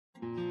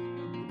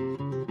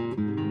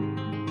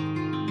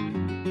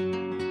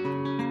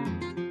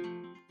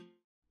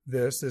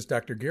This is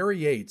Dr. Gary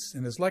Yates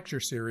in his lecture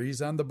series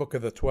on the Book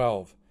of the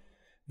 12.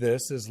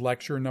 This is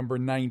lecture number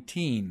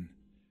 19,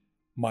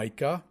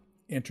 Micah,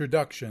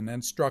 Introduction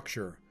and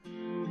Structure.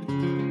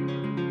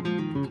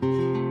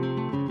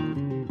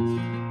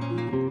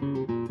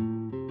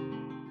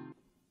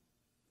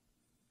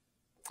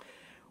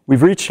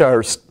 We've reached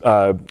a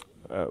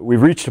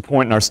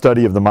point in our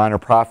study of the minor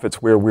prophets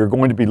where we're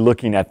going to be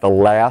looking at the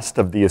last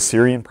of the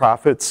Assyrian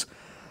prophets.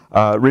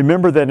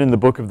 Remember that in the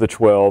Book of the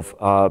 12,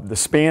 the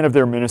span of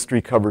their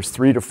ministry covers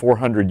 300 to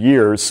 400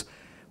 years.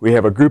 We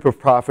have a group of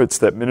prophets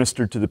that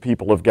ministered to the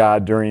people of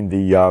God during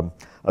the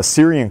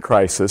Assyrian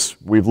crisis.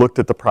 We've looked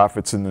at the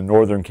prophets in the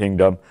northern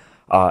kingdom,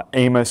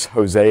 Amos,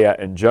 Hosea,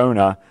 and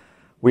Jonah.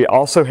 We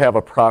also have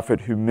a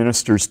prophet who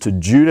ministers to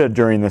Judah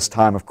during this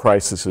time of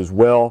crisis as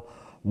well,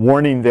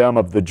 warning them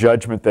of the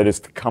judgment that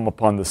is to come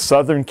upon the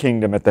southern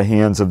kingdom at the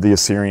hands of the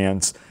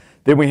Assyrians.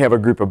 Then we have a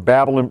group of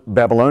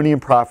Babylonian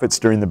prophets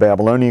during the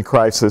Babylonian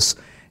crisis,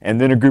 and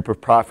then a group of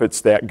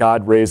prophets that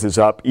God raises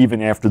up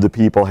even after the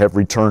people have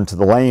returned to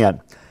the land.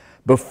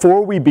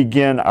 Before we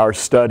begin our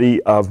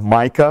study of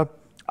Micah,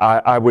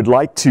 I would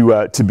like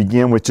to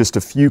begin with just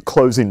a few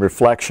closing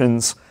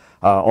reflections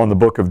on the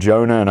book of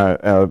Jonah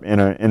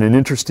and an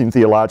interesting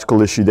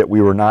theological issue that we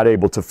were not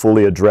able to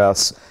fully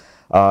address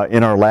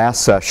in our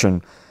last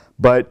session.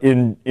 But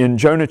in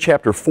Jonah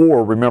chapter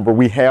 4, remember,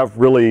 we have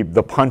really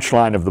the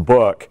punchline of the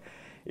book.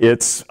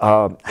 It's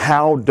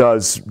how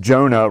does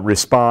Jonah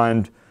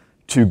respond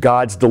to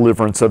God's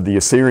deliverance of the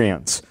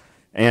Assyrians?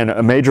 And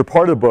a major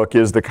part of the book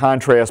is the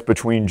contrast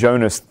between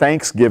Jonah's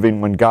thanksgiving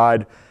when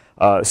God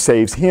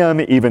saves him,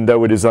 even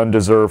though it is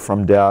undeserved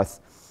from death,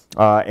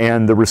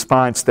 and the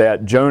response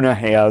that Jonah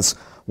has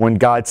when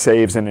God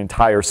saves an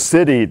entire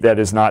city that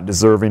is not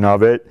deserving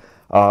of it,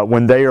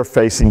 when they are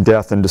facing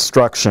death and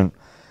destruction.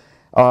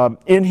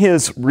 In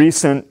his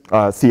recent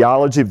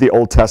theology of the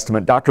Old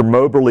Testament, Dr.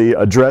 Moberly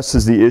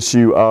addresses the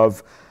issue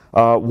of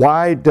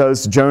why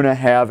does Jonah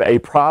have a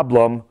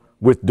problem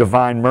with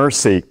divine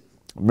mercy?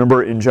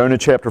 Remember in Jonah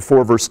chapter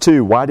 4, verse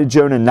 2, why did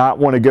Jonah not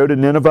want to go to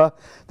Nineveh?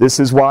 This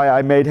is why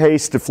I made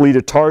haste to flee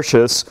to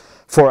Tarshish,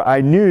 for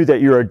I knew that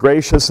you're a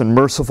gracious and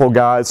merciful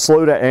God,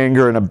 slow to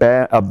anger and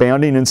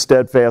abounding in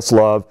steadfast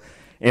love,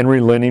 and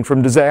relenting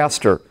from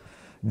disaster.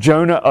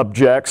 Jonah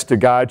objects to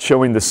God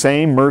showing the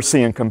same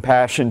mercy and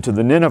compassion to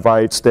the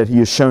Ninevites that he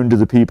has shown to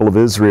the people of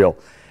Israel.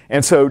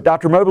 And so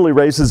Dr. Moberly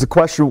raises the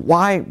question,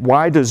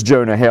 why does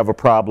Jonah have a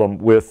problem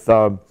with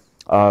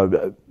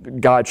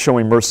God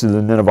showing mercy to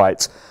the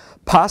Ninevites?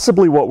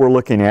 Possibly what we're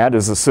looking at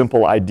is a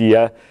simple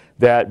idea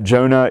that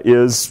Jonah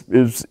is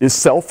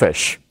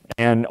selfish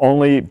and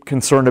only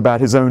concerned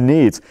about his own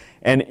needs.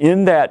 And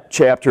in that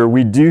chapter,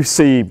 we do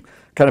see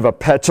kind of a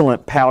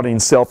petulant, pouting,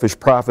 selfish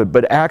prophet,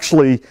 but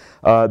actually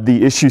the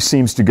issue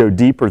seems to go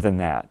deeper than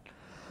that.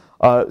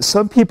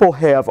 Some people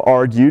have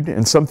argued,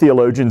 and some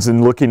theologians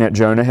in looking at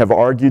Jonah have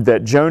argued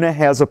that Jonah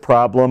has a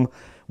problem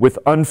with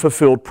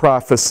unfulfilled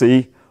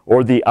prophecy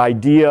or the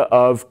idea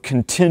of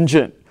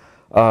contingent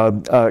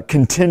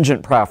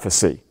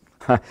prophecy.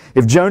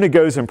 If Jonah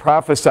goes and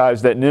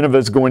prophesies that Nineveh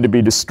is going to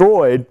be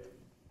destroyed,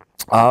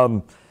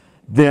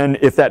 then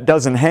if that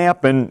doesn't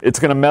happen, it's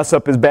going to mess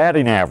up his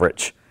batting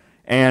average.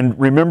 And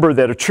remember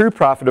that a true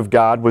prophet of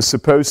God was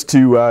supposed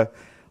to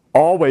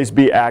always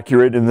be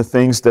accurate in the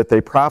things that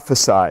they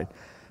prophesied.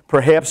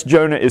 Perhaps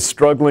Jonah is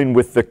struggling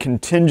with the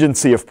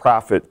contingency of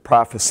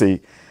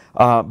prophecy.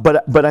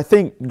 But I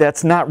think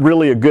that's not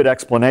really a good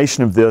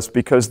explanation of this,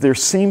 because there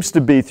seems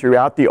to be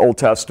throughout the Old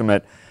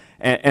Testament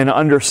an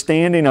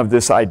understanding of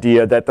this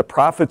idea that the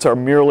prophets are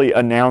merely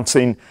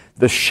announcing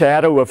the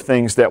shadow of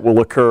things that will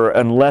occur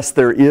unless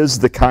there is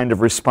the kind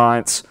of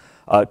response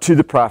to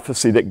the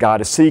prophecy that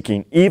God is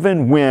seeking.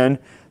 Even when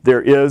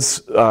there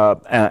is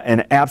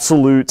an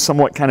absolute,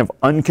 somewhat kind of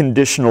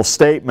unconditional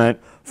statement,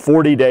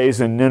 40 days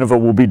and Nineveh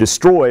will be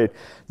destroyed,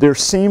 there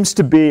seems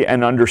to be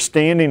an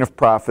understanding of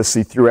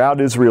prophecy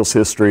throughout Israel's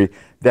history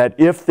that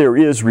if there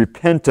is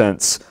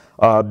repentance,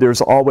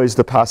 there's always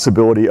the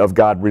possibility of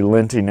God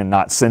relenting and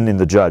not sending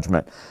the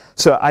judgment.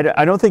 So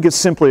I don't think it's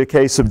simply a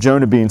case of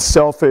Jonah being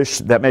selfish.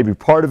 That may be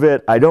part of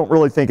it. I don't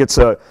really think it's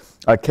a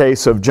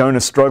case of Jonah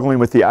struggling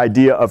with the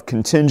idea of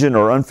contingent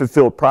or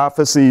unfulfilled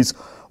prophecies,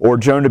 or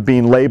Jonah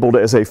being labeled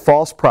as a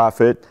false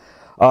prophet.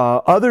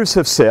 Others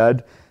have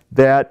said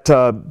that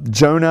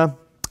Jonah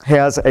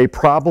has a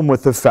problem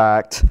with the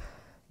fact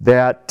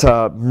that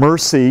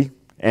mercy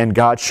and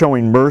God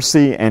showing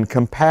mercy and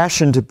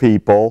compassion to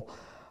people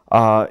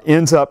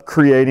ends up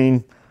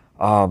creating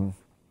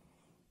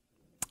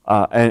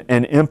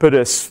an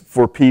impetus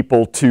for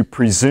people to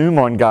presume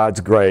on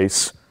God's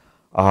grace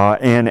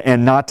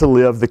and not to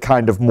live the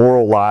kind of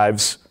moral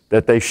lives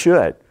that they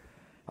should.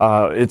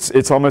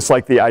 It's almost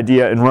like the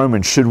idea in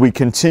Romans, should we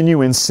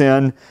continue in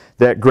sin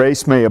that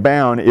grace may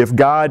abound? If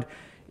God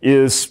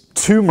is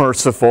too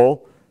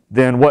merciful,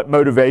 then what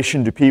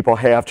motivation do people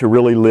have to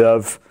really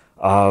live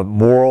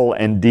moral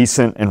and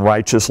decent and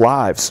righteous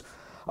lives?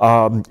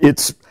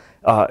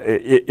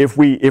 if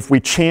we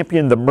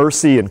champion the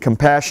mercy and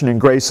compassion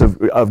and grace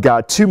of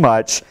God too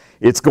much,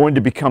 it's going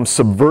to become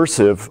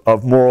subversive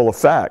of moral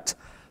effect.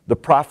 The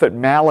prophet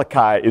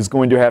Malachi is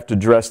going to have to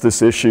address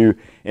this issue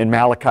in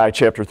Malachi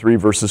chapter 3,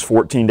 verses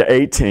 14 to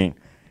 18.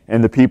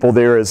 And the people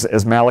there,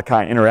 as Malachi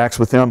interacts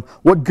with them,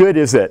 what good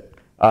is it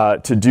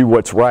to do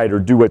what's right or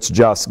do what's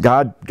just?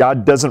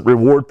 God doesn't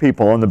reward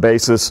people on the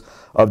basis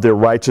of their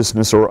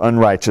righteousness or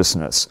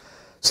unrighteousness.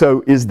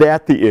 So is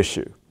that the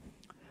issue?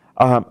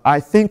 I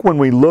think when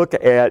we look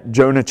at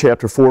Jonah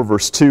chapter 4,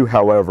 verse 2,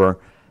 however,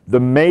 the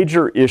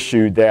major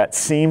issue that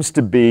seems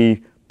to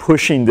be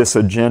pushing this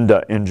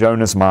agenda in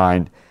Jonah's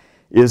mind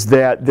is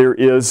that there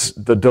is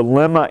the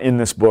dilemma in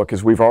this book,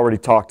 as we've already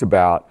talked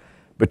about,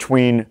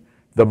 between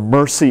the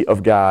mercy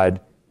of God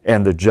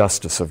and the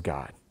justice of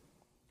God.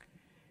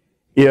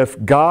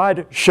 If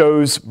God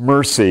shows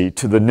mercy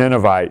to the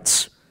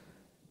Ninevites,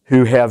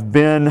 who have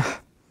been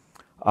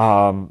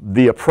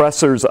the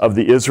oppressors of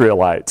the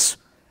Israelites,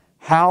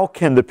 how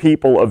can the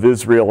people of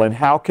Israel and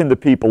how can the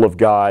people of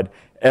God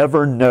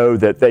ever know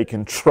that they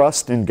can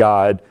trust in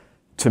God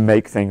to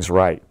make things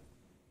right?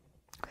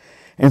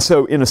 And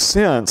so, in a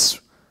sense,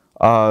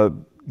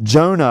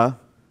 Jonah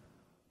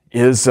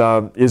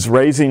is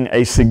raising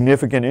a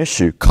significant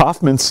issue.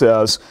 Kaufman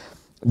says,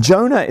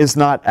 Jonah is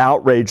not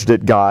outraged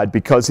at God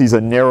because he's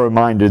a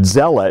narrow-minded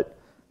zealot,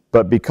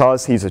 but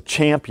because he's a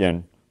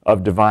champion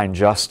of divine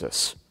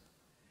justice.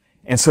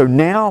 And so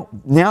now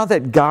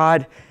that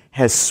God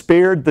has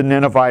spared the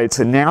Ninevites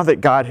and now that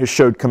God has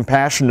showed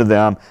compassion to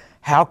them,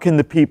 how can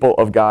the people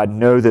of God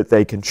know that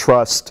they can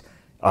trust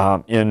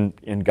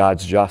in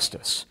God's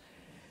justice?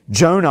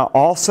 Jonah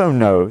also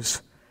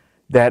knows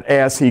that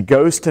as he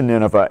goes to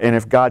Nineveh, and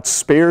if God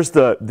spares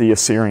the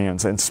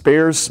Assyrians and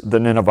spares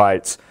the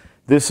Ninevites,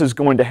 this is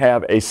going to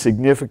have a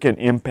significant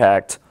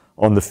impact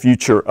on the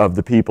future of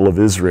the people of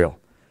Israel.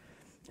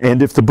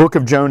 And if the book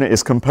of Jonah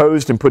is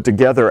composed and put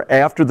together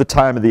after the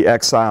time of the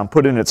exile and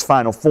put in its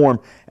final form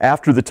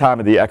after the time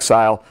of the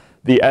exile,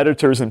 the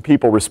editors and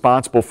people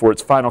responsible for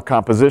its final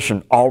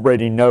composition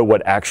already know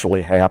what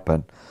actually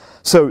happened.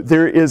 So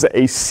there is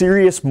a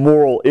serious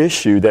moral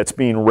issue that's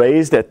being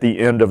raised at the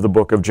end of the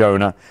book of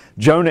Jonah.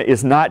 Jonah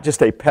is not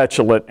just a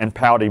petulant and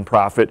pouting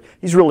prophet.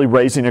 He's really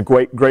raising a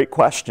great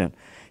question.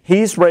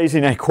 He's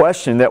raising a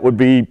question that would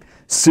be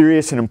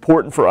serious and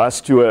important for us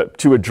to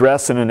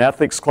address in an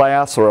ethics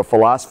class or a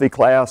philosophy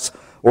class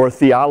or a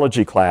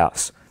theology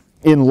class.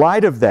 In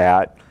light of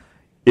that,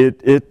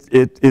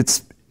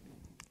 it's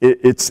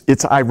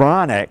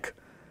ironic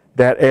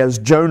that as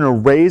Jonah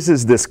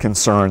raises this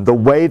concern, the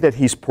way that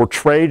he's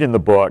portrayed in the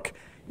book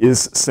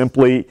is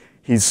simply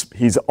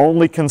he's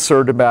only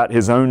concerned about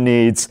his own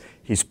needs.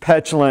 He's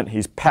petulant,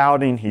 he's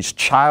pouting, he's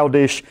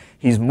childish.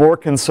 He's more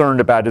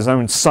concerned about his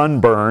own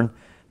sunburn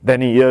than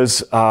he is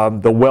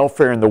the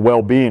welfare and the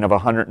well-being of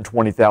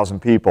 120,000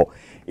 people.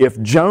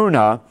 If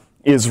Jonah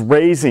is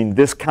raising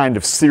this kind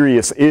of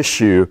serious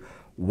issue,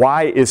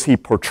 why is he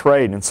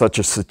portrayed in such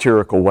a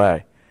satirical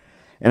way?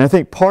 And I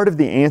think part of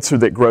the answer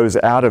that grows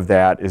out of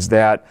that is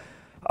that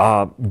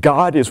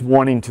God is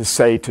wanting to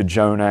say to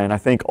Jonah, and I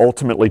think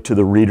ultimately to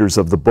the readers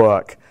of the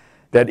book,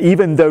 that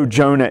even though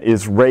Jonah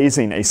is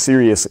raising a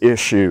serious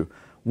issue,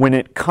 when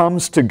it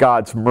comes to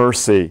God's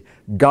mercy,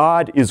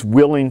 God is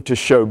willing to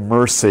show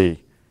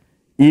mercy,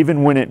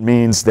 even when it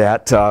means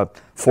that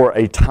for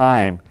a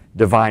time,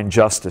 divine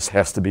justice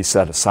has to be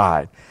set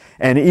aside.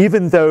 And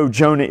even though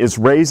Jonah is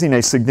raising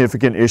a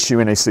significant issue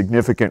and a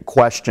significant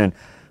question,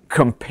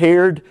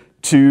 compared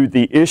to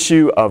the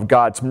issue of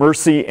God's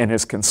mercy and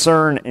His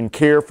concern and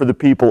care for the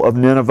people of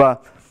Nineveh,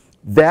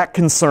 that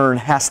concern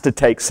has to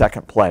take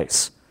second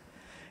place.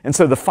 And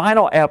so the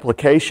final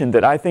application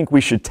that I think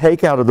we should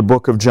take out of the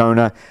book of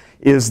Jonah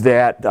is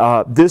that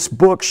this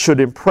book should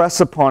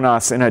impress upon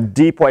us in a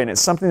deep way, and it's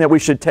something that we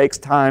should take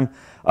time,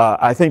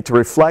 I think, to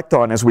reflect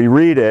on as we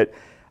read it,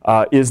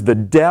 is the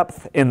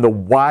depth and the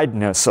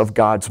wideness of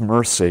God's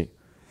mercy.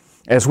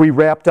 As we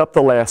wrapped up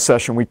the last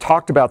session, we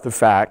talked about the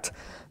fact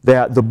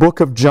that the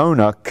book of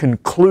Jonah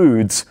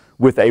concludes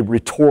with a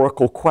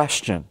rhetorical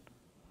question.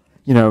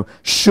 You know,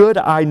 should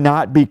I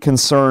not be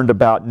concerned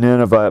about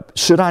Nineveh?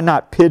 Should I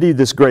not pity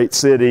this great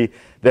city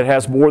that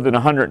has more than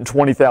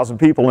 120,000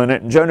 people in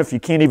it? And Jonah, if you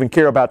can't even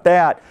care about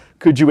that,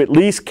 could you at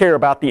least care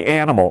about the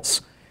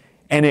animals?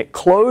 And it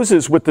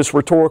closes with this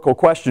rhetorical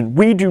question.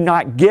 We do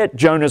not get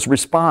Jonah's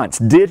response.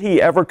 Did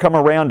he ever come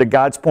around to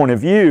God's point of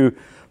view?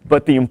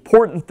 But the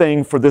important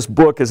thing for this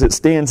book as it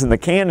stands in the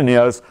canon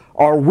is,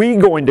 are we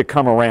going to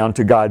come around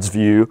to God's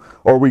view,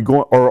 or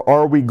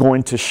are we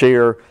going to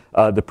share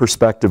the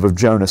perspective of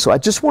Jonah? So I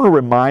just want to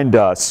remind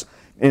us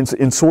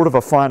in sort of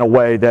a final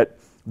way that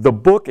the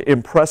book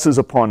impresses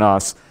upon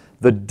us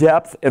the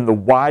depth and the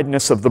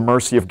wideness of the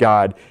mercy of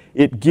God.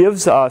 It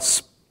gives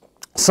us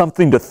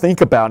something to think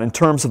about in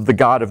terms of the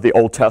God of the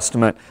Old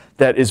Testament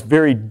that is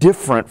very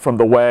different from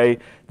the way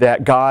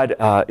that God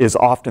is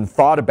often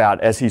thought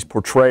about as He's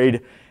portrayed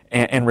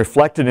and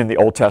reflected in the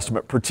Old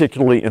Testament,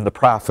 particularly in the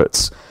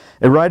prophets.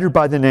 A writer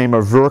by the name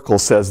of Virgil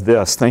says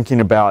this, thinking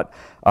about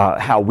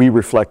how we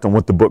reflect on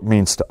what the book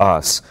means to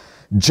us.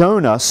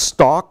 Jonah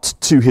stalked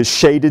to his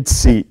shaded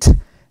seat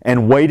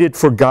and waited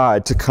for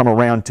God to come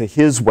around to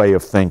his way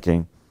of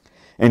thinking.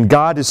 And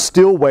God is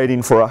still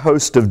waiting for a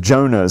host of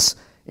Jonahs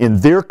in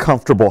their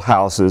comfortable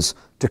houses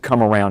to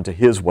come around to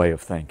his way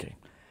of thinking.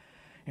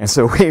 And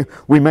so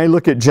we may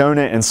look at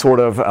Jonah and sort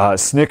of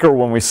snicker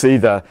when we see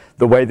the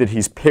way that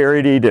he's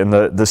parodied and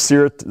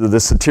the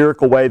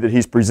satirical way that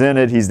he's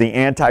presented. He's the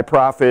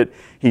anti-prophet.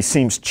 He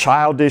seems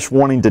childish,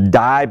 wanting to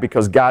die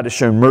because God has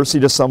shown mercy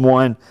to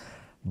someone.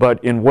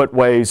 But in what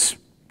ways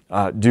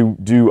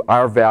do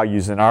our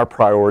values and our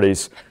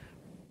priorities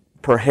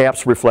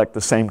perhaps reflect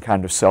the same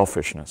kind of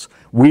selfishness?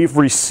 We've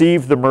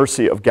received the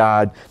mercy of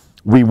God.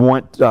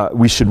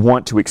 We should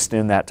want to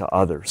extend that to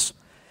others.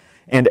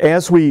 And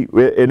as we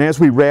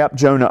wrap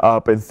Jonah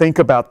up and think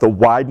about the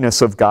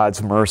wideness of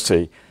God's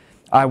mercy,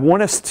 I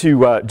want us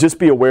to just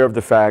be aware of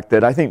the fact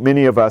that I think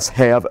many of us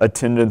have a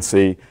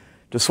tendency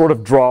to sort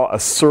of draw a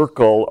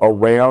circle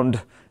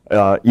around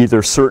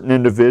either certain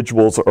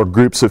individuals or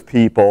groups of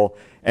people,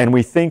 and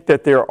we think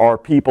that there are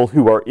people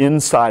who are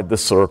inside the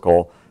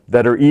circle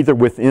that are either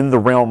within the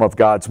realm of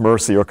God's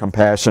mercy or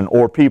compassion,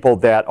 or people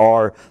that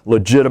are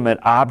legitimate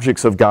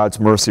objects of God's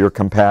mercy or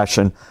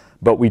compassion,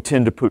 but we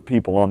tend to put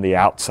people on the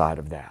outside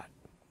of that.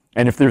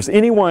 And if there's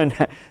anyone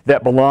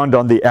that belonged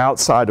on the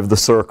outside of the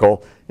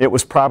circle, it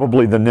was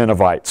probably the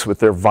Ninevites with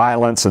their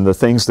violence and the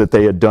things that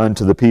they had done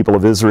to the people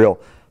of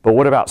Israel. But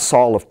what about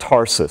Saul of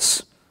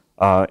Tarsus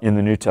in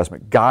the New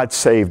Testament? God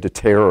saved a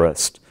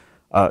terrorist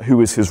who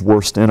was his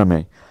worst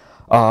enemy.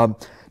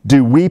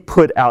 Do we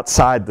put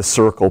outside the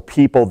circle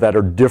people that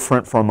are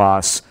different from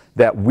us,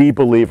 that we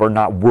believe are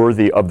not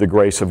worthy of the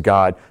grace of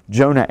God?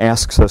 Jonah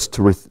asks us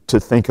to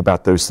think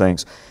about those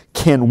things.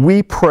 Can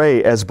we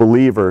pray as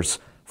believers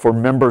for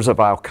members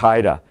of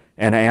Al-Qaeda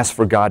and ask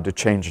for God to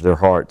change their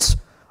hearts?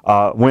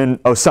 When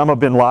Osama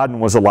bin Laden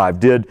was alive,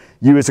 did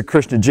you as a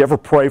Christian, did you ever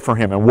pray for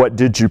him, and what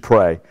did you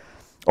pray?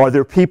 Are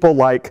there people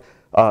like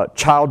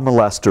child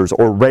molesters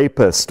or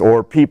rapists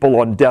or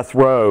people on death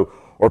row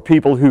or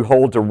people who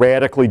hold to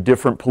radically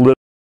different political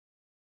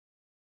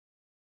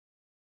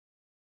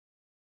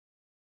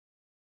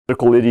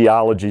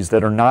ideologies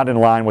that are not in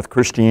line with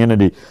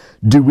Christianity?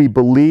 Do we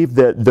believe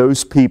that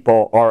those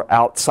people are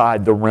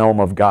outside the realm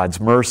of God's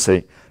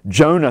mercy?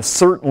 Jonah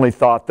certainly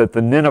thought that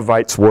the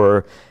Ninevites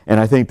were, and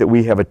I think that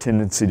we have a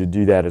tendency to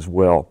do that as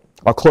well.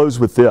 I'll close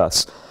with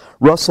this.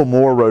 Russell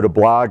Moore wrote a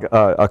blog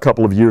a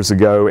couple of years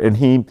ago, and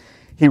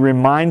he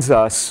reminds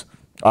us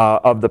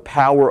of the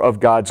power of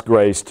God's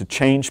grace to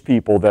change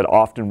people that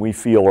often we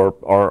feel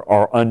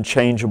are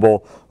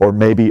unchangeable or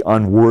maybe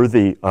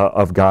unworthy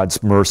of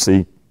God's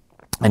mercy.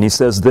 And he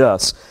says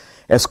this: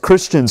 as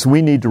Christians,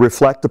 we need to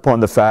reflect upon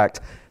the fact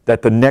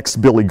that the next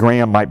Billy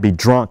Graham might be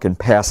drunk and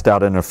passed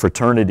out in a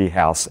fraternity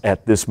house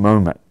at this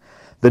moment.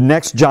 The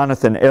next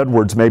Jonathan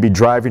Edwards may be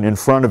driving in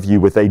front of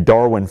you with a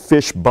Darwin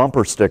Fish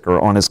bumper sticker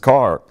on his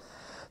car.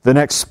 The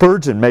next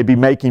Spurgeon may be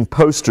making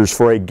posters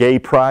for a gay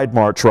pride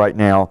march right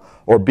now,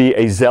 or be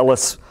a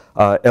zealous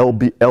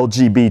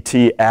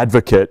LGBT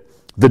advocate.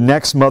 The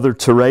next Mother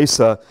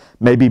Teresa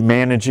may be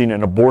managing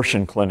an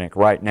abortion clinic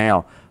right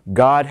now.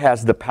 God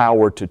has the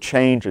power to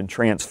change and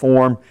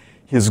transform.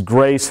 His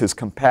grace, His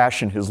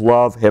compassion, His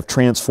love have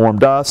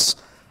transformed us,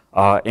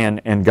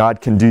 and God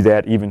can do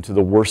that even to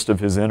the worst of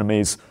His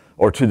enemies,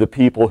 or to the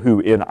people who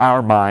in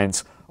our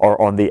minds are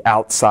on the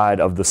outside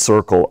of the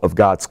circle of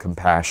God's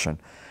compassion.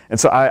 And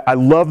so I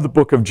love the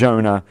book of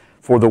Jonah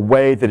for the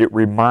way that it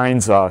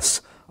reminds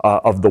us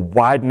of the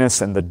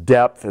wideness and the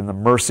depth and the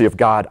mercy of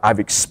God. I've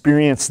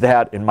experienced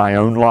that in my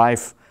own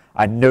life.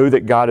 I know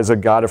that God is a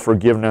God of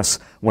forgiveness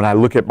when I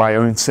look at my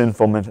own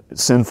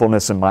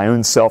sinfulness and my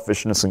own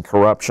selfishness and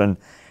corruption.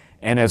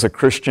 And as a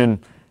Christian,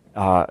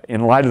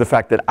 in light of the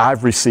fact that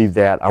I've received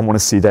that, I want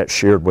to see that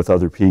shared with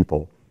other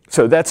people.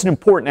 So that's an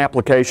important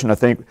application, I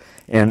think,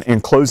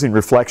 in closing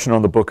reflection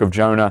on the book of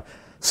Jonah.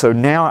 So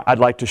now I'd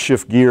like to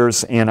shift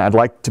gears, and I'd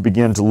like to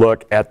begin to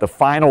look at the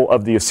final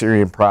of the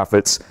Assyrian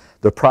prophets,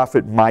 the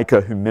prophet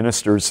Micah, who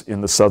ministers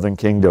in the southern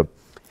kingdom.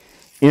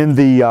 In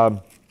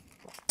the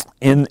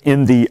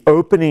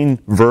opening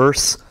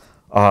verse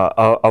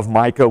of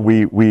Micah,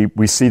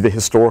 we see the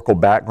historical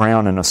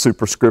background and a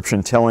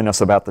superscription telling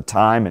us about the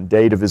time and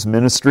date of his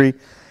ministry.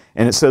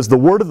 And it says, "The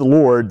word of the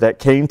Lord that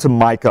came to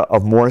Micah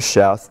of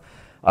Moresheth,"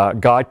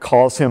 God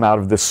calls him out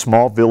of this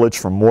small village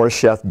from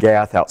Moresheth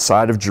Gath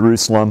outside of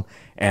Jerusalem,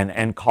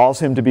 and calls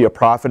him to be a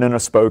prophet and a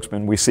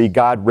spokesman. We see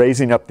God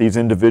raising up these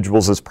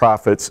individuals as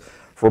prophets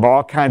from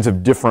all kinds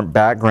of different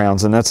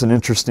backgrounds, and that's an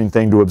interesting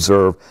thing to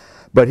observe.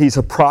 But he's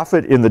a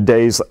prophet in the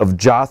days of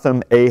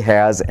Jotham,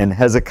 Ahaz, and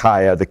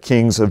Hezekiah, the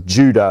kings of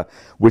Judah,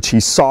 which he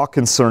saw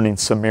concerning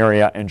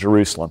Samaria and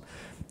Jerusalem.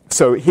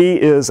 So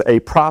he is a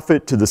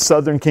prophet to the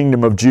southern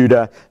kingdom of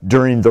Judah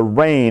during the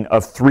reign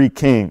of three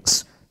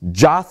kings.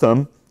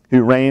 Jotham,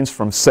 who reigns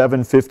from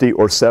 750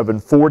 or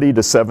 740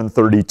 to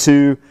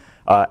 732.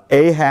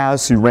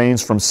 Ahaz, who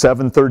reigns from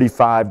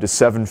 735 to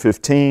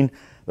 715.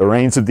 The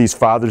reigns of these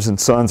fathers and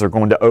sons are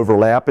going to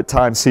overlap at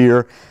times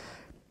here.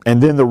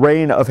 and then the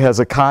reign of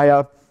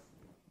Hezekiah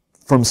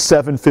from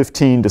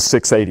 715 to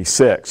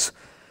 686.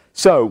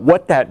 So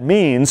what that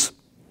means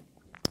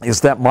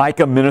is that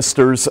Micah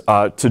ministers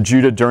to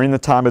Judah during the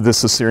time of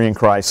this Assyrian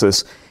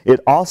crisis.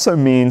 It also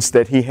means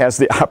that he has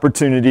the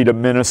opportunity to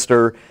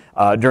minister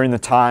during the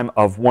time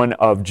of one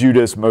of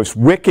Judah's most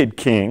wicked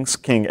kings,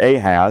 King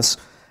Ahaz,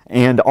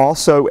 and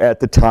also at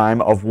the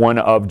time of one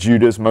of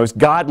Judah's most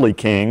godly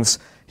kings,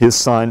 his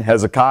son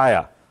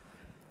Hezekiah.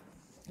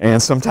 And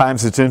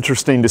sometimes it's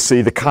interesting to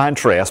see the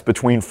contrast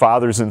between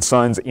fathers and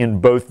sons in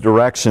both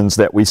directions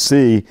that we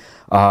see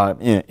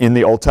in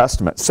the Old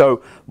Testament.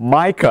 So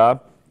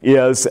Micah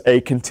is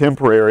a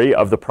contemporary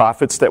of the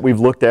prophets that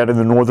we've looked at in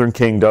the northern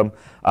kingdom.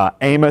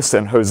 Amos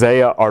and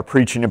Hosea are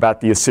preaching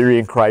about the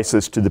Assyrian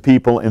crisis to the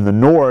people in the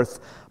north.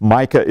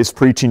 Micah is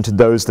preaching to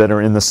those that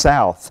are in the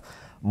south.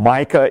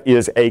 Micah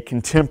is a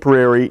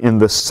contemporary in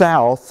the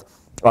south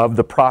of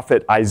the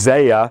prophet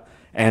Isaiah,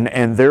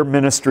 and their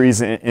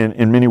ministries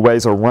in many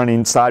ways are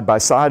running side by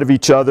side of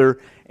each other,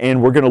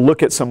 and we're going to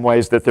look at some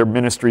ways that their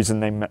ministries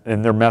and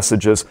their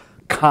messages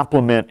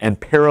complement and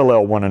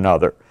parallel one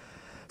another.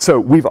 So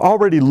we've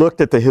already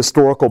looked at the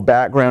historical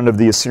background of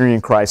the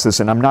Assyrian crisis,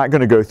 and I'm not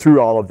going to go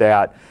through all of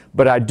that,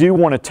 but I do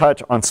want to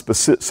touch on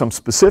some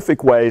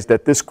specific ways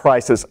that this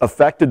crisis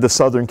affected the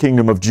southern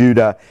kingdom of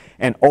Judah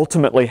and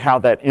ultimately how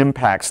that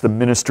impacts the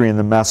ministry and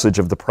the message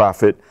of the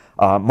prophet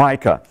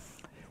Micah.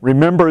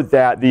 Remember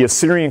that the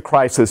Assyrian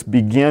crisis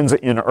begins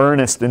in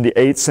earnest in the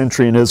 8th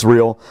century in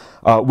Israel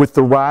with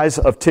the rise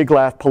of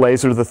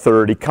Tiglath-Pileser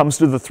III. He comes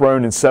to the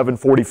throne in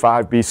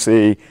 745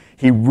 BC.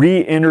 He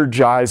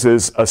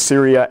re-energizes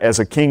Assyria as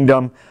a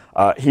kingdom.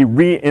 He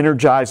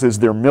re-energizes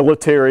their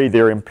military,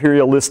 their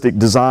imperialistic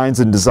designs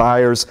and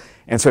desires.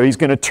 And so he's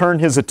going to turn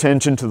his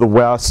attention to the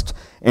west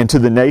and to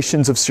the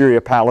nations of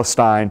Syria,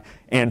 Palestine,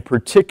 and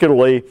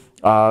particularly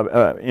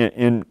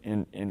in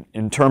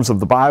terms of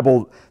the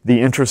Bible, the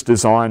interest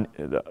is on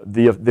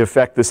the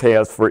effect this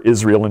has for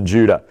Israel and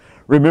Judah.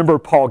 Remember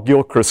Paul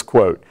Gilchrist's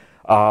quote.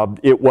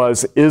 It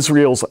was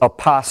Israel's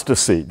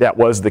apostasy that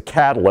was the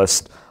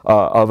catalyst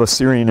of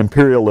Assyrian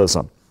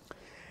imperialism.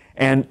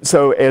 And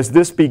so as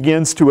this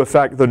begins to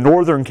affect the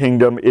northern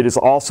kingdom, it is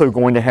also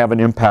going to have an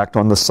impact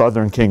on the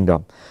southern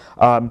kingdom.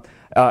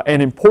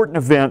 An important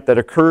event that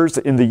occurs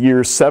in the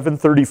years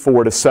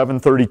 734 to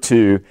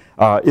 732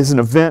 is an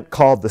event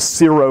called the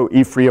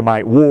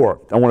Syro-Ephraimite War.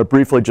 I want to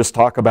briefly just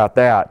talk about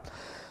that.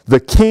 The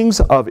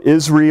kings of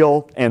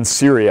Israel and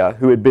Syria,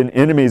 who had been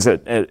enemies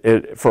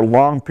for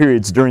long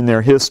periods during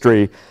their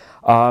history,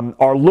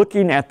 are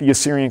looking at the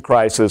Assyrian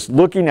crisis,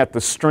 looking at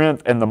the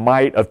strength and the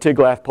might of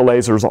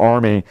Tiglath-Pileser's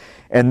army,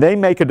 and they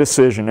make a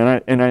decision,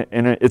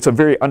 and it's a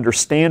very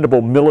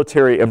understandable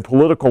military and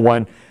political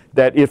one,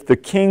 that if the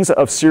kings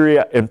of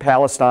Syria and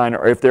Palestine,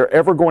 or if they're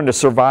ever going to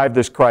survive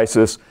this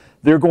crisis,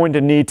 they're going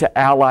to need to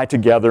ally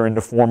together and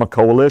to form a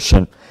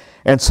coalition.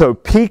 And so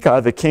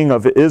Pekah, the king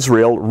of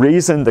Israel,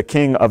 Rezin, the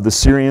king of the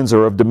Syrians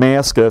or of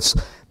Damascus,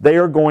 they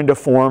are going to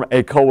form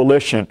a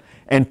coalition.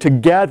 And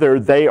together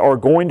they are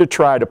going to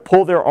try to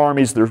pull their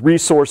armies, their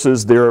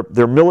resources,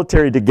 their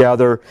military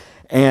together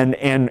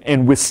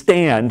and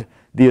withstand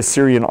the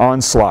Assyrian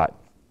onslaught.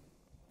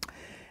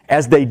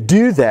 As they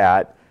do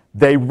that,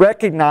 they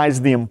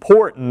recognize the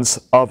importance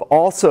of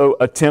also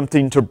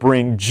attempting to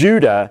bring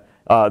Judah,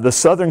 the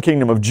southern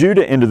kingdom of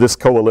Judah, into this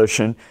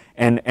coalition,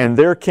 and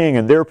their king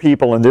and their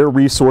people and their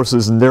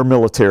resources and their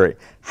military.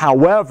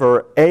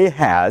 However,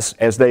 Ahaz,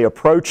 as they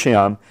approach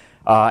him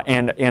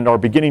and are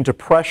beginning to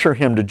pressure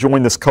him to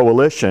join this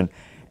coalition,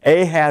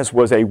 Ahaz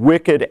was a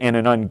wicked and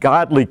an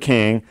ungodly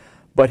king,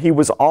 but he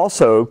was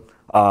also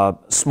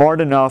smart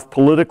enough,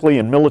 politically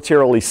and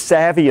militarily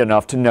savvy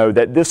enough to know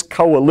that this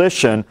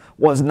coalition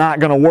was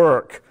not going to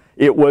work.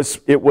 It was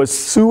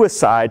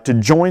suicide to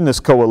join this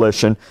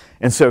coalition,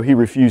 and so he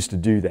refused to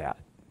do that.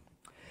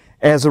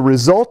 As a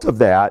result of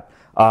that,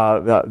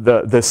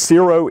 the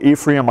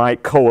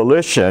Syro-Ephraimite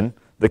coalition,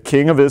 the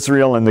king of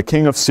Israel and the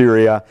king of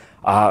Syria,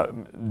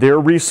 their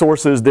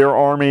resources, their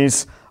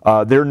armies,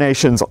 their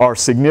nations are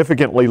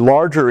significantly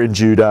larger in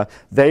Judah.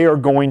 They are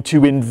going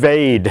to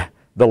invade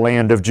the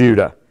land of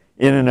Judah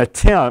in an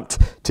attempt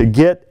to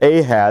get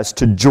Ahaz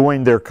to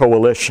join their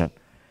coalition.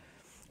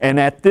 And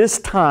at this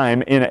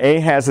time in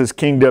Ahaz's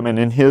kingdom and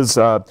in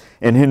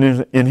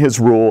his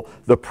rule,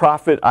 the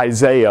prophet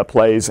Isaiah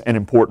plays an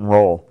important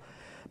role.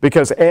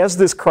 Because as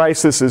this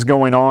crisis is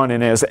going on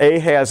and as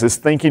Ahaz is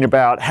thinking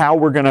about how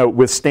we're going to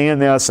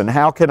withstand this and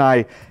how can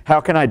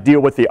I deal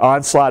with the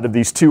onslaught of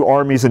these two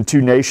armies and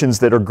two nations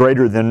that are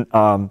greater than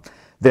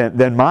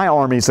my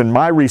armies and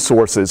my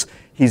resources,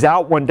 he's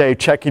out one day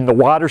checking the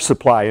water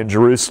supply in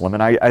Jerusalem.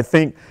 And I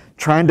think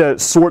trying to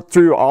sort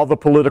through all the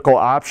political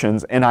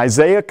options, and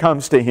Isaiah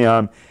comes to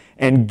him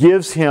and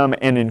gives him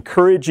an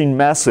encouraging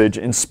message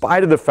in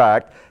spite of the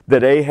fact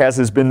that Ahaz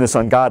has been this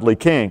ungodly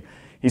king.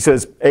 He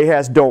says,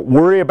 Ahaz, don't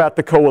worry about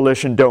the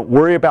coalition. Don't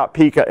worry about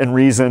Pekah and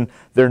Rezin.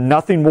 They're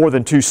nothing more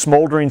than two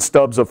smoldering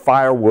stubs of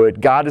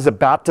firewood. God is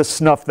about to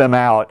snuff them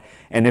out.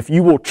 And if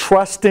you will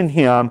trust in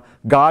Him,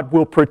 God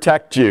will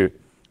protect you.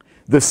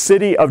 The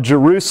city of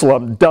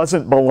Jerusalem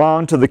doesn't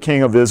belong to the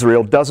king of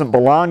Israel, doesn't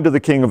belong to the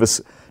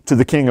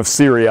king of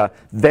Syria.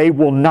 They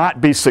will not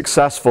be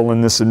successful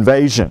in this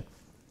invasion.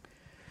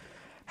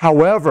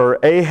 However,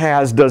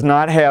 Ahaz does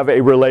not have a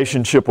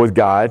relationship with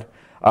God,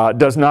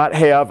 does not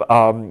have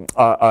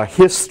a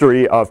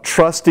history of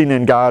trusting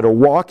in God or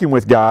walking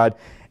with God,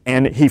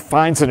 and he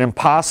finds it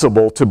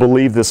impossible to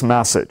believe this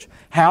message.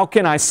 How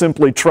can I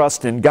simply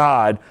trust in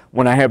God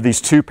when I have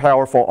these two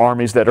powerful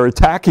armies that are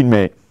attacking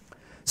me?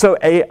 So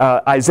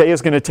Isaiah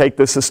is going to take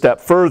this a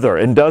step further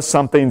and does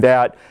something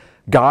that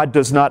God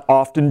does not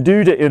often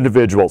do to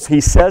individuals.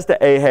 He says to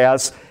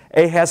Ahaz,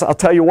 I'll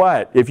tell you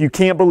what, if you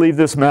can't believe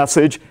this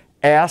message,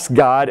 ask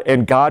God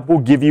and God will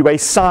give you a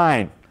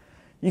sign.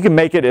 You can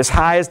make it as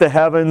high as the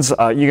heavens.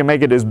 You can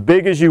make it as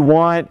big as you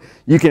want.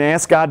 You can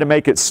ask God to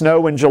make it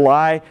snow in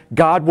July.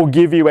 God will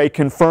give you a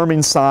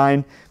confirming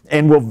sign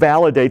and will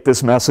validate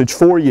this message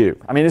for you.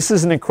 I mean, this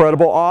is an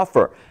incredible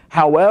offer.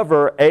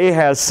 However,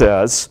 Ahaz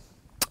says,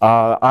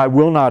 I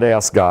will not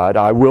ask God.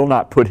 I will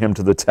not put him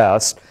to the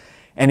test.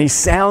 And he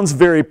sounds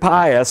very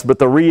pious, but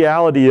the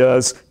reality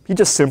is he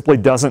just simply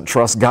doesn't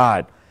trust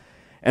God.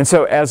 And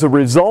so as a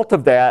result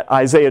of that,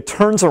 Isaiah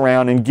turns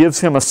around and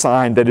gives him a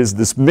sign that is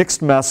this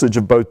mixed message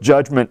of both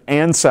judgment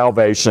and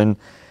salvation.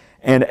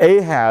 And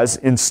Ahaz,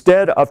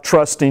 instead of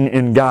trusting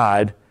in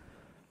God,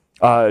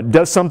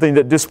 does something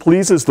that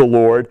displeases the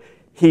Lord.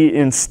 He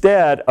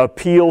instead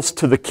appeals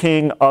to the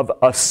king of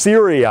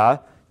Assyria,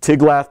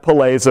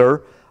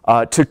 Tiglath-Pileser,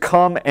 to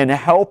come and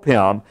help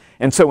him.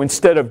 And so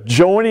instead of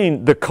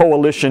joining the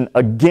coalition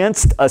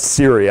against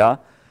Assyria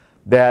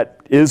that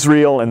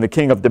Israel and the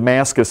king of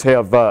Damascus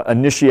have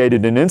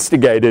initiated and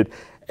instigated,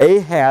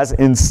 Ahaz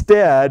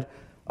instead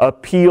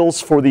appeals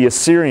for the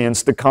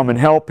Assyrians to come and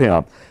help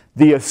him.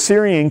 The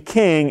Assyrian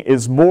king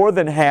is more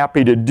than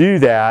happy to do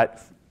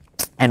that,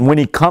 and when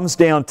he comes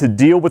down to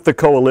deal with the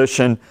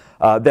coalition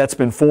that's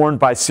been formed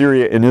by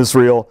Syria and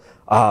Israel,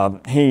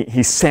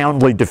 he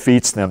soundly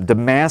defeats them.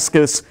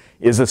 Damascus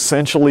is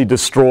essentially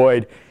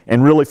destroyed,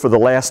 and really for the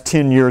last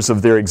 10 years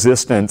of their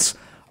existence,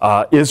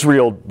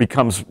 Israel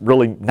becomes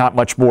really not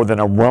much more than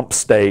a rump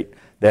state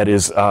that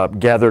is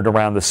gathered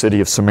around the city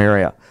of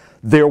Samaria.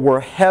 There were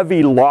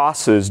heavy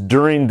losses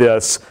during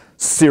this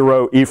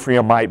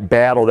Syro-Ephraimite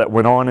battle that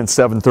went on in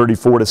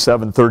 734 to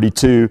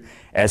 732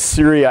 as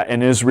Syria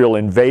and Israel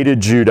invaded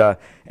Judah,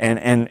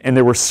 and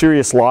there were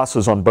serious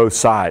losses on both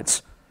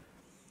sides.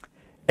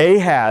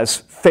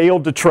 Ahaz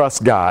failed to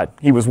trust God.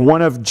 He was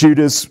one of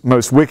Judah's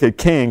most wicked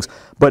kings,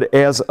 but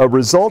as a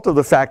result of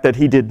the fact that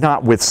he did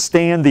not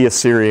withstand the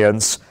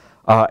Assyrians,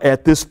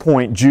 at this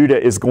point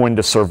Judah is going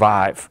to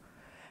survive.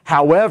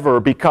 However,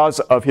 because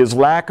of his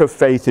lack of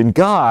faith in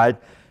God,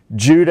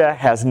 Judah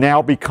has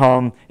now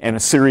become an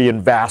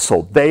Assyrian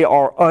vassal. They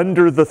are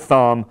under the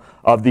thumb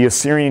of the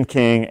Assyrian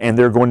king, and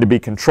they're going to be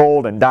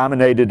controlled and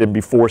dominated and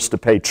be forced to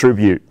pay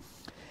tribute.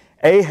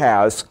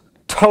 Ahaz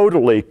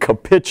totally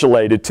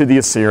capitulated to the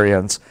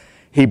Assyrians.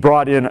 He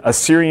brought in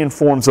Assyrian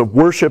forms of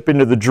worship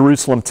into the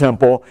Jerusalem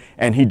temple,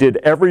 and he did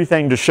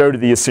everything to show to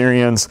the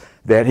Assyrians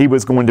that he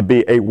was going to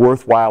be a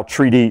worthwhile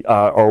treaty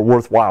or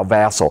worthwhile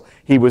vassal.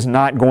 He was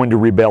not going to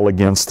rebel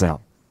against them.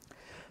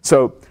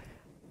 So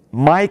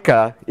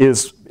Micah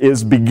is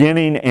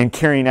beginning and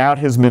carrying out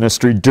his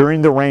ministry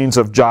during the reigns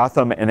of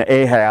Jotham and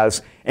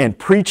Ahaz and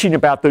preaching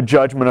about the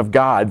judgment of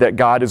God that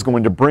God is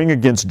going to bring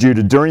against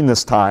Judah during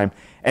this time.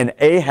 And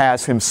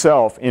Ahaz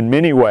himself, in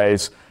many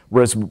ways,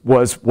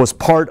 was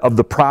part of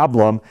the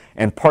problem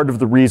and part of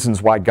the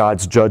reasons why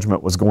God's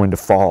judgment was going to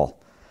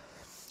fall.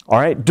 All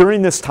right,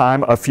 during this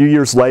time, a few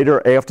years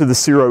later, after the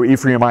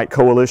Syro-Ephraimite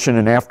coalition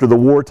and after the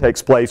war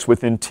takes place,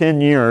 within 10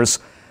 years,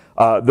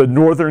 the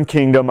northern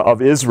kingdom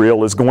of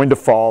Israel is going to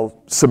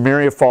fall.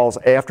 Samaria falls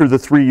after the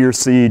 3-year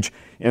siege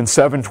in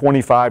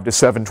 725 to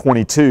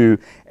 722.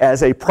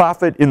 As a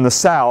prophet in the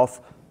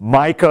south,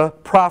 Micah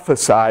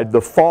prophesied the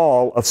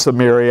fall of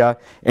Samaria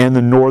and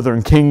the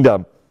northern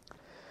kingdom.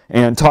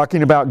 And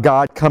talking about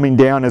God coming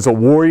down as a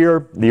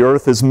warrior, the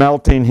earth is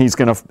melting, he's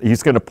going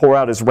to pour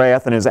out his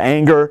wrath and his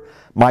anger.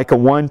 Micah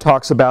 1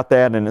 talks about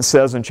that, and it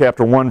says in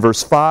chapter 1,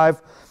 verse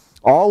 5,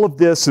 all of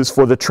this is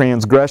for the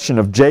transgression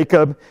of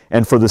Jacob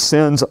and for the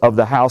sins of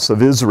the house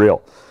of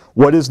Israel.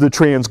 What is the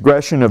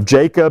transgression of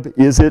Jacob?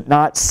 Is it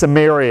not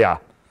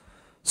Samaria?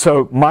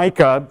 So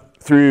Micah,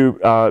 through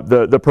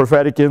the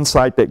prophetic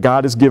insight that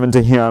God has given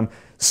to him,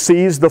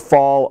 sees the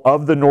fall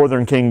of the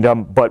northern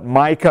kingdom, but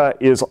Micah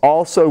is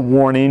also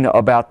warning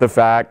about the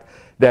fact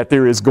that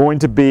there is going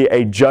to be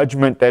a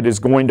judgment that is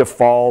going to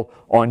fall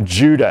on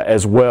Judah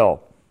as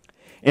well.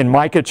 In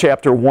Micah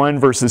chapter 1,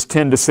 verses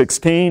 10 to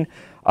 16,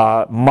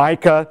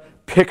 Micah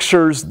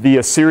pictures the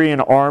Assyrian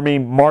army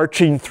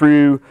marching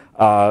through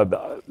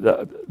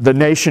the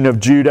nation of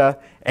Judah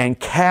and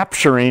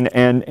capturing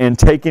and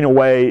taking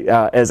away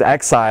as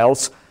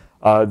exiles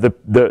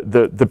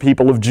the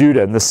people of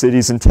Judah and the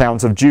cities and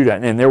towns of Judah.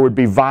 And there would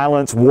be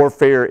violence,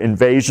 warfare,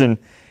 invasion,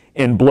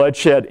 and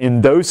bloodshed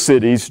in those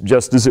cities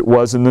just as it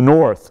was in the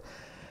north.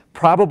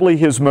 Probably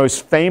his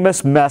most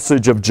famous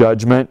message of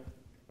judgment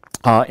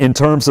in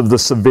terms of the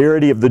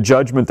severity of the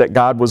judgment that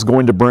God was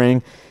going to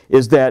bring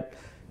is that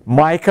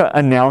Micah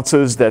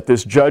announces that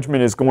this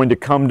judgment is going to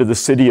come to the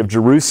city of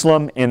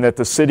Jerusalem and that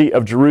the city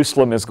of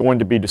Jerusalem is going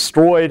to be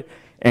destroyed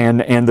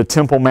and the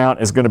Temple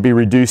Mount is going to be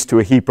reduced to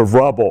a heap of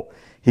rubble.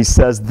 He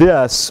says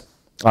this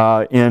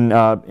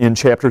in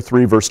chapter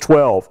 3, verse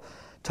 12,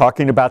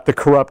 talking about the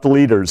corrupt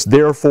leaders.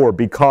 Therefore,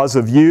 because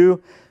of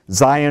you,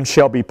 Zion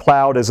shall be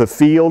plowed as a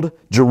field,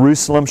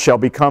 Jerusalem shall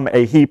become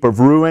a heap of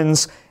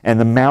ruins, and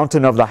the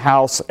mountain of the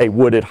house a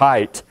wooded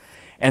height.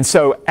 And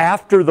so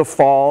after the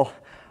fall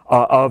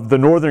of the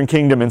northern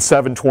kingdom in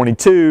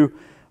 722,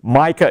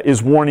 Micah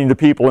is warning the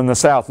people in the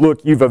south,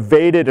 look, you've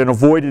evaded and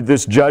avoided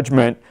this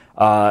judgment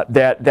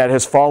that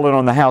has fallen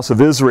on the house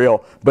of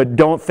Israel, but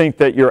don't think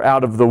that you're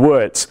out of the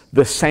woods.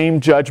 The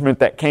same judgment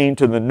that came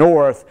to the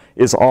north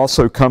is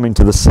also coming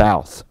to the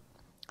south.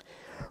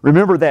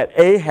 Remember that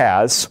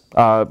Ahaz,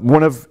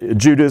 one of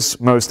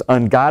Judah's most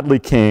ungodly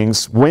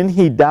kings, when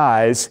he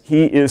dies,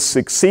 he is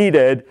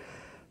succeeded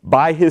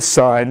by his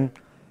son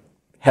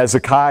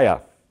Hezekiah.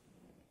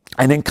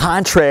 And in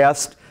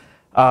contrast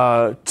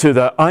to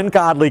the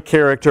ungodly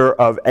character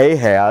of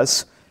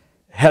Ahaz,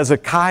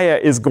 Hezekiah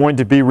is going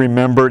to be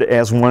remembered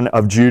as one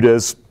of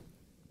Judah's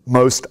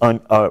most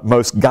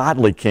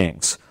godly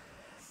kings.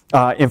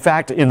 In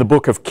fact, in the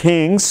book of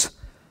Kings,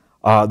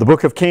 the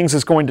book of Kings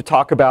is going to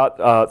talk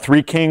about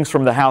 3 kings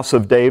from the house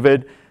of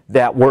David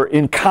that were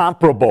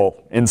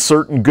incomparable in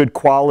certain good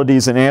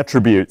qualities and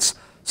attributes.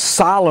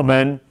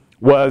 Solomon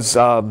was,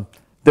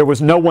 there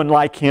was no one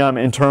like him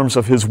in terms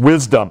of his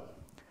wisdom.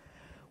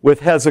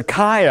 With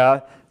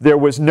Hezekiah, there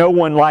was no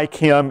one like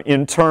him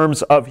in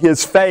terms of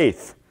his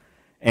faith.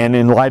 And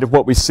in light of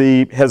what we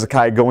see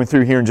Hezekiah going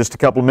through here in just a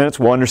couple of minutes,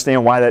 we'll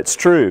understand why that's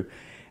true.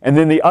 And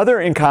then the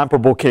other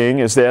incomparable king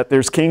is that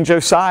there's King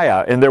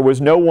Josiah, and there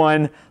was no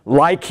one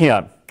like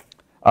him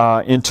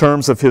in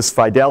terms of his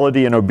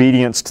fidelity and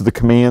obedience to the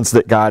commands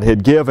that God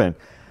had given.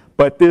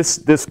 But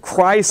this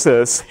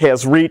crisis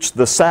has reached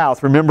the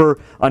south.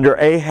 Remember, under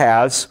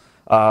Ahaz,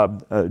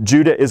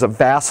 Judah is a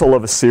vassal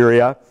of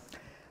Assyria.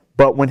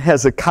 But when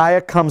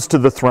Hezekiah comes to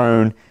the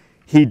throne,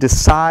 he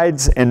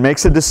decides and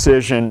makes a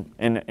decision,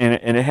 and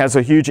it has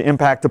a huge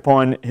impact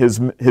upon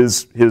his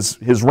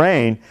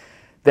reign,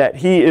 that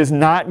he is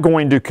not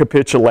going to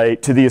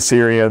capitulate to the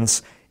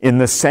Assyrians in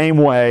the same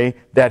way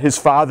that his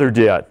father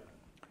did.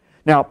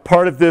 Now,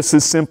 part of this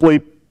is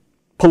simply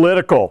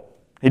political.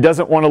 He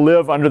doesn't want to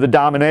live under the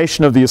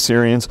domination of the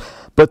Assyrians,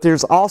 but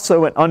there's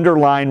also an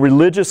underlying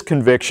religious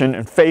conviction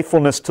and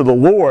faithfulness to the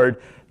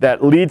Lord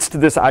that leads to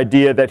this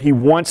idea that he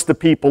wants the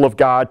people of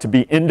God to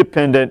be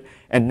independent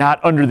and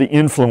not under the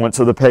influence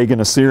of the pagan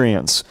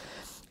Assyrians.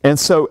 And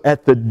so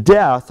at the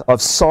death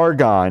of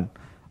Sargon,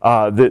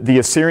 the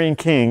Assyrian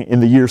king in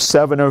the year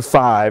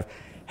 705,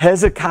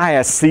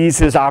 Hezekiah sees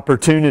his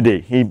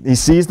opportunity. He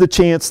sees the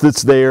chance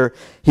that's there.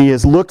 He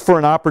has looked for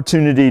an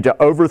opportunity to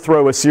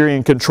overthrow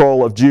Assyrian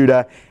control of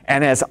Judah,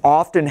 and as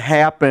often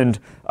happened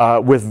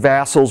with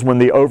vassals when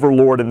the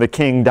overlord and the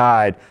king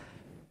died,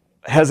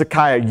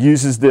 Hezekiah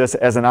uses this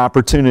as an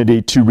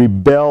opportunity to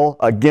rebel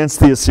against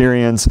the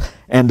Assyrians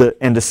and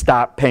to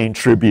stop paying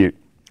tribute.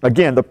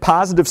 Again, the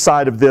positive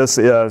side of this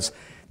is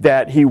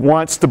that he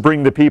wants to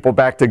bring the people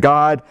back to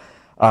God.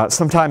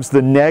 Sometimes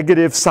the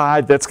negative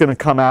side that's going to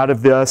come out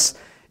of this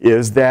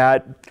is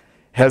that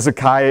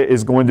Hezekiah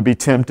is going to be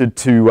tempted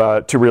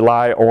to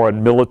rely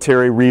on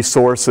military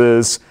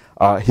resources,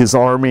 his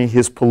army,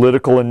 his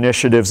political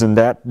initiatives, and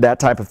that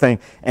type of thing.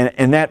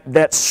 And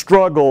that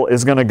struggle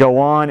is going to go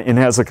on in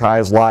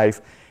Hezekiah's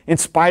life, in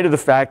spite of the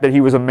fact that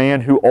he was a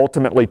man who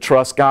ultimately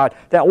trusts God.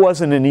 That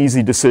wasn't an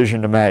easy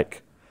decision to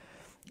make.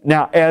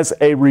 Now, as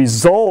a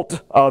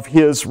result of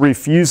his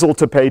refusal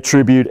to pay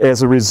tribute,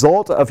 as a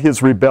result of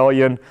his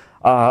rebellion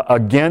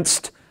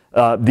against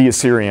the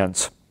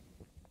Assyrians,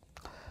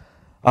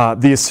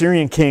 the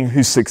Assyrian king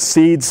who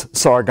succeeds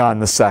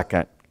Sargon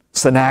II,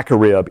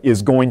 Sennacherib,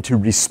 is going to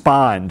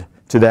respond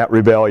to that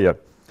rebellion.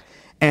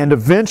 And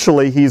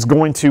eventually he's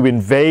going to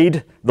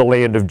invade the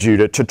land of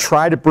Judah to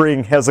try to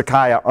bring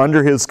Hezekiah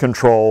under his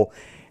control.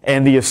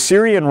 And the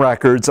Assyrian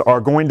records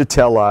are going to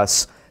tell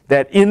us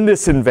that in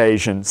this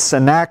invasion,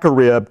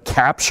 Sennacherib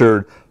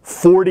captured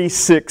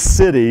 46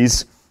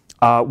 cities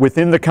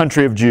within the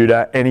country of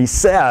Judah, and he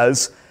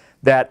says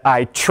that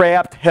I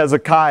trapped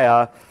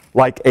Hezekiah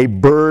like a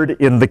bird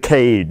in the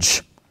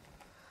cage.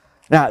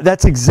 Now,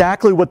 that's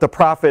exactly what the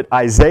prophet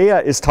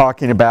Isaiah is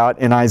talking about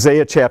in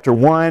Isaiah chapter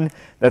 1.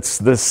 That's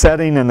the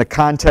setting and the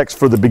context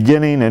for the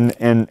beginning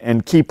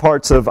and key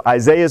parts of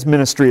Isaiah's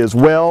ministry as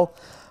well,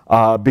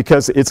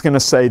 because it's going to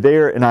say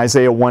there in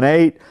Isaiah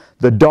 1:8,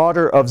 the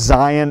daughter of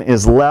Zion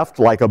is left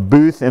like a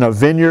booth in a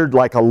vineyard,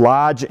 like a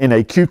lodge in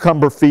a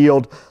cucumber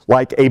field,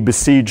 like a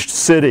besieged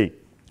city.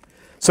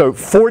 So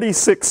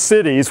 46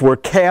 cities were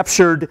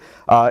captured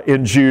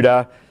in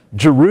Judah.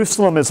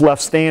 Jerusalem is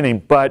left standing,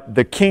 but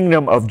the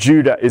kingdom of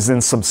Judah is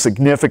in some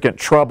significant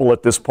trouble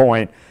at this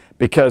point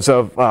because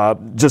of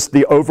just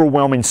the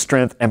overwhelming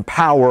strength and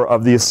power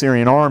of the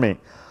Assyrian army.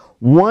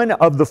 One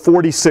of the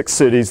 46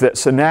 cities that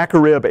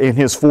Sennacherib and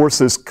his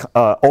forces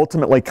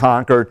ultimately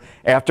conquered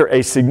after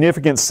a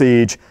significant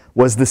siege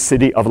was the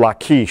city of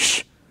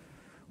Lachish,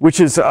 which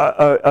is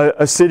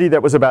a city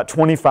that was about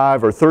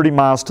 25 or 30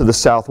 miles to the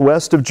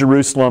southwest of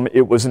Jerusalem.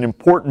 It was an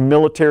important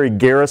military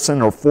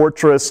garrison or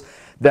fortress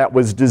that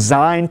was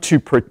designed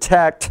to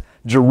protect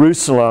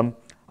Jerusalem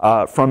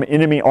from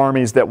enemy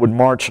armies that would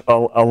march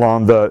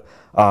along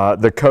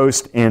the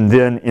coast and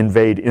then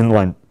invade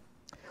inland.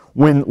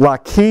 When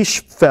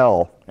Lachish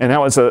fell, and that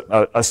was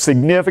a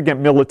significant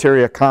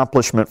military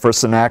accomplishment for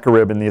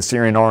Sennacherib and the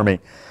Assyrian army,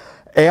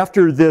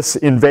 after this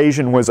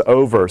invasion was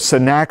over,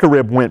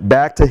 Sennacherib went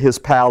back to his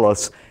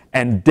palace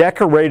and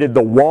decorated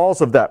the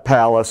walls of that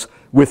palace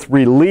with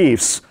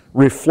reliefs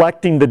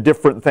reflecting the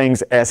different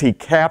things as he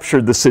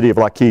captured the city of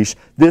Lachish.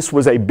 This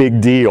was a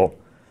big deal.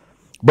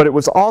 But it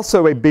was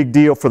also a big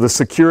deal for the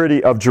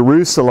security of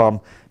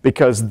Jerusalem,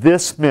 because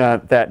this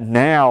meant that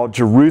now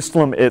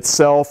Jerusalem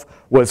itself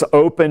was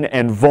open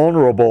and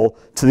vulnerable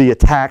to the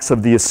attacks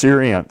of the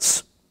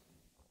Assyrians.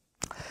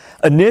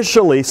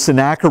 Initially,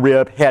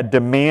 Sennacherib had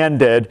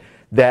demanded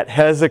that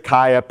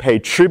Hezekiah pay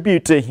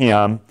tribute to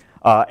him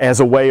as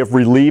a way of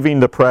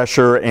relieving the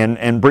pressure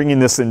and bringing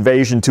this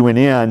invasion to an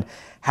end.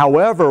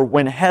 However,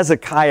 when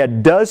Hezekiah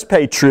does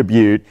pay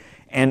tribute,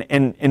 and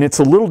it's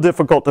a little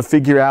difficult to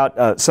figure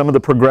out some of the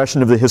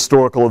progression of the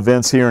historical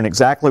events here and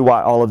exactly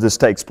why all of this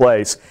takes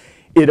place,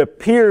 it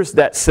appears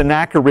that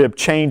Sennacherib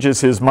changes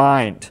his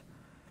mind.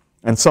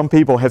 And some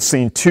people have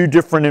seen two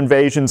different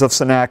invasions of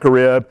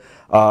Sennacherib.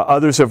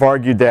 Others have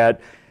argued that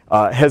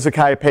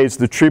Hezekiah pays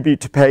the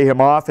tribute to pay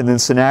him off, and then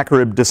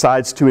Sennacherib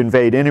decides to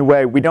invade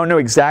anyway. We don't know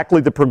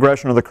exactly the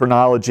progression of the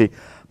chronology,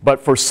 but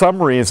for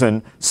some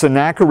reason,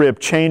 Sennacherib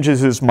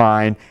changes his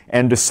mind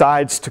and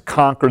decides to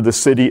conquer the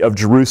city of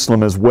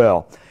Jerusalem as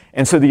well.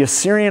 And so the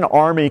Assyrian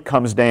army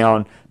comes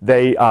down.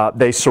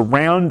 They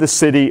surround the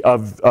city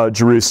of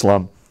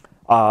Jerusalem.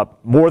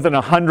 More than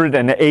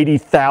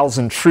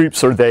 180,000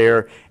 troops are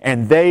there,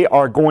 and they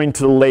are going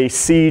to lay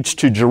siege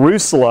to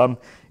Jerusalem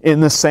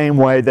in the same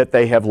way that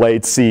they have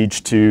laid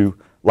siege to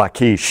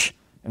Lachish.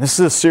 And this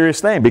is a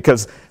serious thing,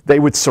 because they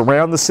would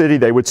surround the city,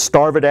 they would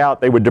starve it out,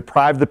 they would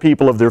deprive the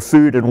people of their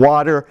food and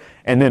water,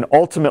 and then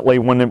ultimately,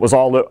 when it was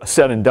all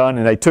said and done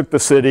and they took the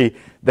city,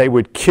 they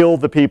would kill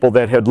the people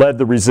that had led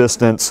the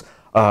resistance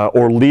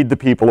or lead the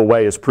people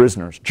away as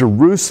prisoners.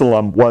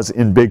 Jerusalem was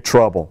in big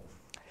trouble.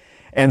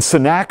 And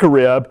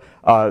Sennacherib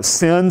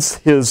sends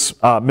his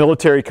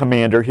military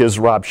commander, his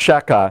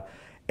Rabshakeh,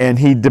 and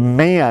he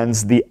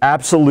demands the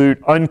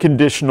absolute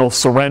unconditional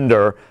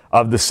surrender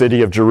of the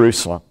city of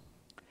Jerusalem.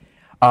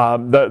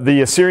 The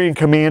Assyrian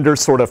commander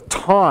sort of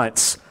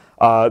taunts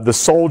the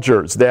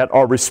soldiers that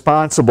are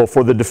responsible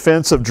for the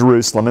defense of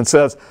Jerusalem and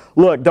says,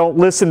 look, don't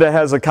listen to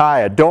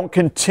Hezekiah. Don't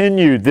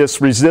continue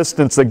this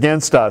resistance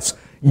against us.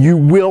 You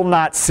will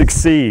not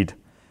succeed.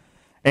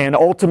 And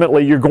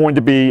ultimately, you're going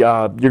to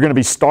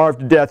be starved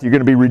to death. You're going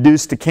to be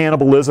reduced to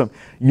cannibalism.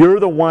 You're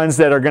the ones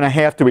that are going to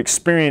have to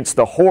experience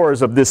the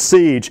horrors of this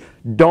siege.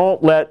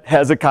 Don't let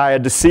Hezekiah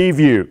deceive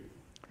you.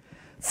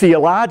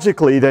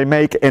 Theologically, they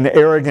make an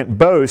arrogant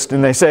boast,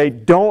 and they say,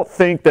 don't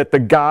think that the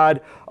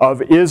God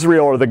of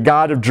Israel or the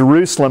God of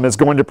Jerusalem is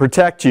going to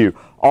protect you.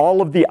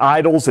 All of the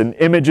idols and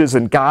images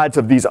and gods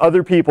of these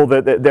other people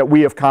that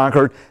we have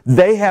conquered,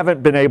 they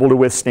haven't been able to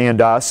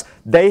withstand us.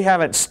 They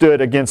haven't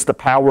stood against the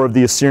power of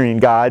the Assyrian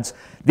gods.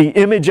 The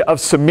image of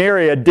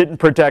Samaria didn't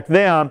protect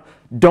them.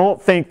 Don't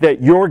think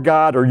that your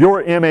God or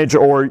your image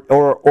or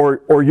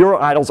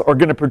your idols are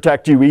going to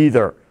protect you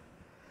either.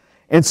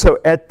 And so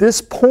at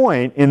this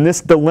point, in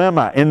this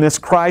dilemma, in this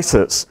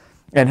crisis,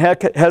 and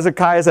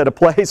Hezekiah is at a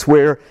place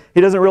where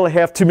he doesn't really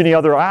have too many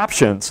other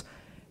options,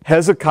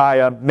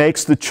 Hezekiah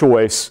makes the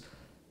choice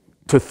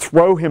to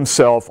throw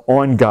himself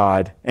on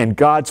God and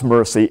God's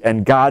mercy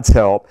and God's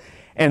help.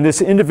 And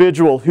this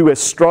individual who has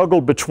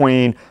struggled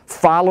between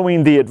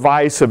following the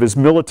advice of his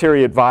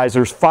military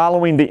advisors,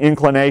 following the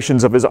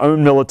inclinations of his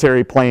own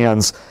military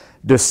plans,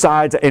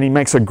 decides, and he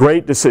makes a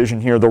great decision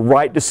here, the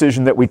right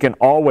decision that we can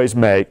always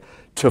make,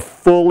 to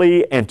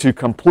fully and to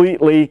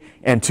completely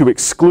and to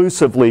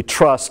exclusively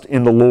trust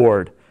in the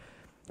Lord.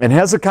 And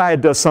Hezekiah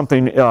does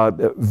something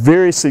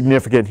very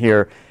significant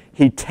here.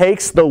 He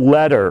takes the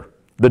letter,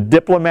 the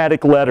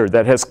diplomatic letter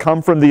that has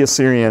come from the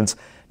Assyrians,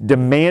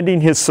 demanding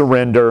his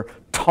surrender,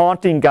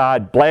 taunting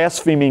God,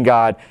 blaspheming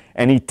God,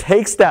 and he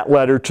takes that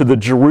letter to the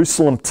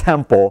Jerusalem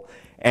temple,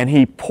 and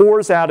he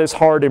pours out his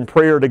heart in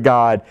prayer to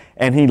God,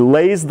 and he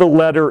lays the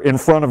letter in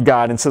front of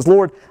God and says,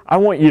 Lord, I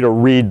want you to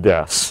read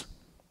this.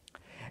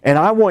 And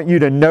I want you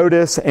to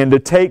notice and to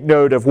take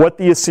note of what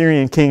the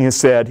Assyrian king has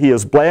said. He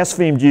has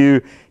blasphemed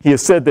you. He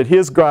has said that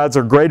his gods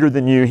are greater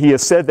than you. He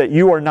has said that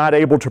you are not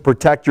able to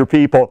protect your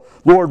people.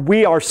 Lord,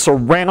 we are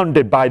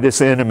surrounded by this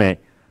enemy,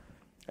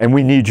 and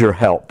we need your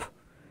help.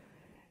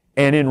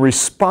 And in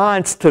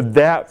response to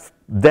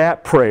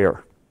that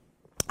prayer,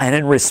 and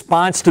in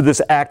response to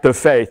this act of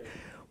faith,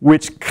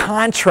 which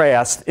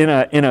contrasts in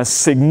a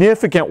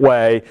significant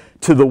way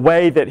to the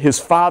way that his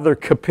father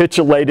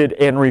capitulated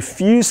and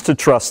refused to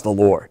trust the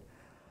Lord.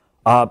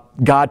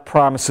 God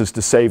promises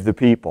to save the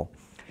people.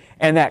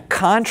 And that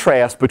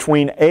contrast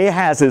between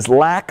Ahaz's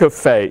lack of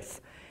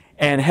faith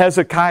and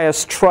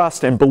Hezekiah's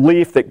trust and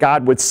belief that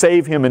God would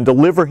save him and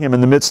deliver him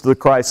in the midst of the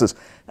crisis,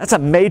 that's a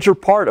major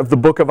part of the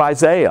book of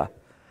Isaiah.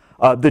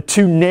 The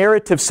two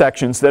narrative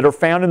sections that are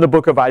found in the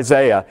book of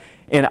Isaiah,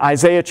 in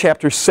Isaiah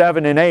chapter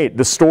 7 and 8,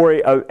 the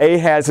story of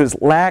Ahaz's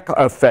lack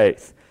of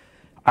faith.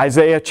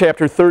 Isaiah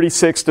chapter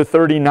 36 to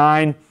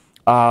 39,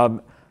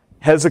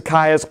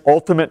 Hezekiah's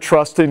ultimate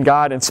trust in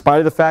God in spite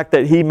of the fact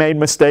that he made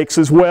mistakes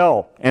as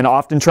well and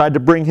often tried to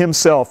bring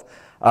himself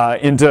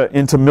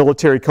into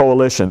military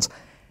coalitions.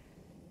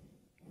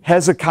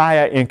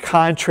 Hezekiah, in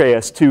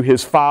contrast to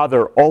his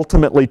father,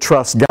 ultimately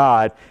trusts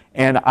God,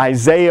 and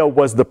Isaiah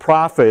was the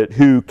prophet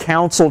who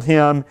counseled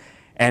him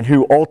and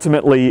who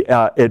ultimately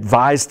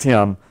advised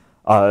him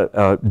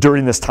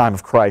during this time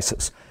of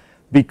crisis.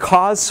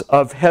 Because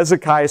of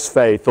Hezekiah's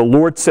faith, the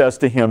Lord says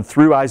to him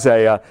through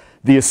Isaiah,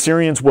 the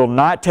Assyrians will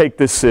not take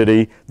this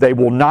city. They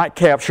will not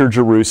capture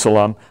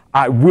Jerusalem.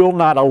 I will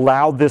not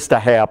allow this to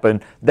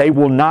happen. They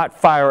will not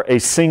fire a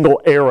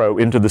single arrow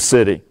into the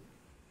city.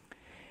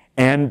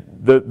 And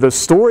the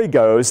story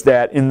goes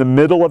that in the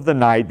middle of the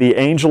night, the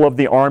angel of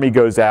the army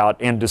goes out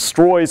and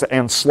destroys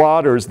and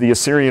slaughters the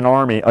Assyrian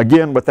army,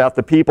 again, without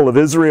the people of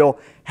Israel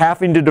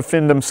having to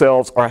defend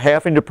themselves or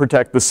having to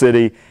protect the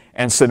city.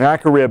 And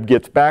Sennacherib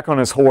gets back on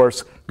his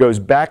horse, goes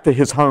back to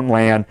his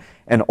homeland,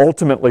 and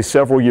ultimately,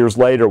 several years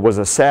later, was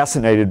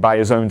assassinated by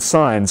his own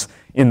sons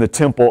in the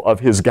temple of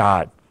his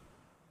God.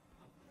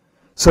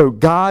 So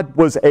God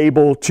was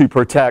able to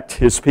protect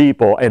his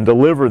people and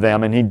deliver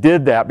them, and he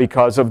did that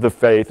because of the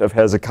faith of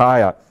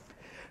Hezekiah.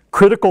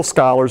 Critical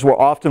scholars will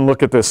often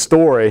look at this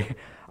story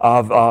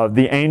of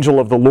the angel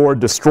of the Lord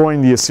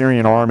destroying the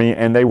Assyrian army,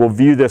 and they will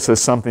view this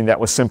as something that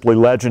was simply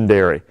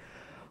legendary.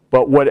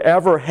 But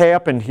whatever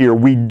happened here,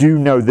 we do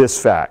know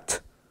this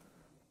fact.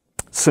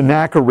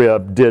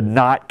 Sennacherib did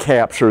not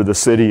capture the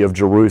city of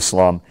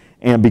Jerusalem,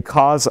 and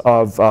because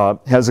of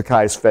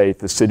Hezekiah's faith,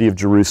 the city of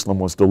Jerusalem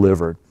was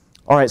delivered.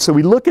 All right, so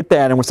we look at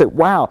that and we say,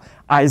 wow,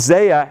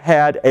 Isaiah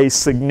had a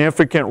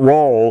significant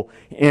role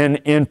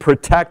in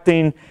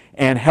protecting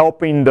and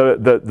helping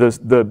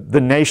the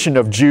nation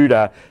of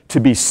Judah to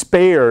be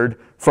spared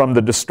from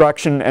the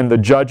destruction and the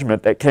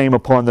judgment that came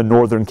upon the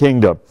northern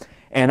kingdom.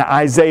 And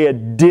Isaiah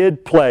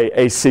did play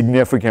a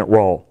significant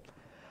role.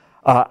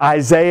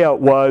 Isaiah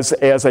was,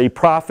 as a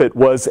prophet,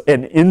 was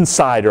an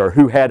insider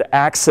who had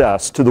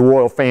access to the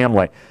royal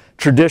family.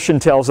 Tradition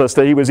tells us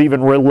that he was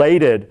even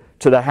related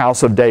to the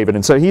house of David.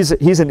 And so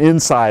he's an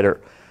insider.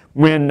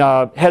 When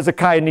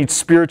Hezekiah needs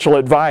spiritual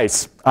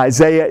advice,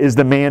 Isaiah is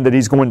the man that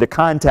he's going to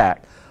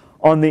contact.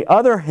 On the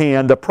other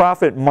hand, the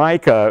prophet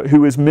Micah,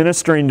 who is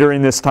ministering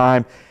during this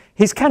time,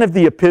 he's kind of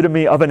the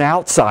epitome of an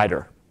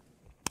outsider.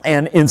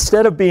 And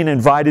instead of being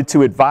invited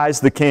to advise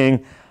the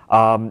king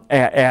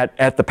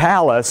at the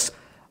palace,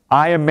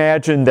 I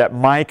imagine that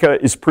Micah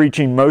is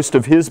preaching most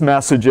of his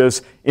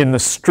messages in the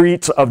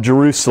streets of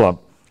Jerusalem.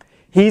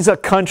 He's a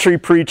country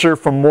preacher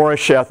from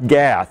Moresheth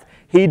Gath.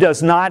 He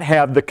does not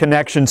have the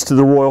connections to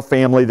the royal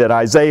family that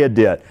Isaiah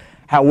did.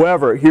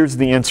 However, here's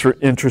the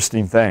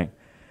interesting thing,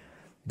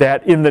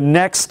 that in the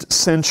next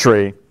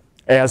century,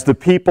 as the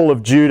people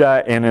of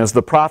Judah and as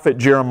the prophet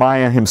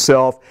Jeremiah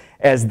himself,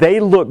 as they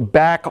look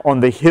back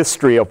on the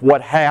history of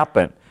what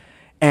happened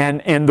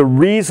and the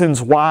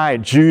reasons why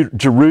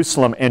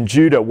Jerusalem and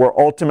Judah were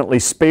ultimately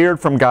spared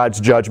from God's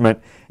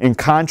judgment in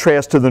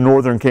contrast to the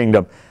northern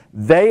kingdom,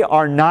 they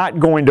are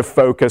not going to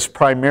focus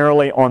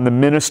primarily on the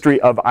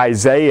ministry of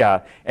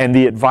Isaiah and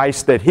the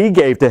advice that he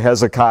gave to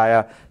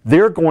Hezekiah.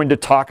 They're going to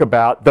talk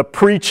about the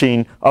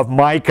preaching of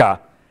Micah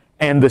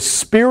and the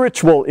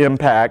spiritual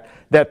impact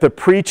that the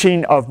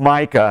preaching of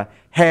Micah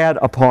had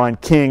upon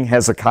King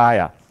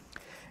Hezekiah.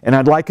 And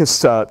I'd like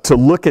us to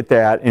look at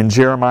that in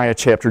Jeremiah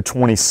chapter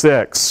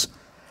 26.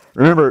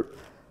 Remember,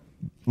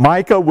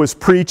 Micah was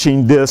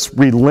preaching this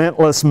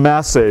relentless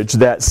message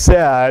that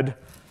said,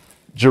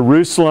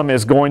 Jerusalem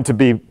is going to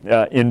be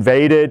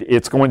invaded.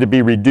 It's going to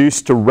be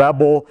reduced to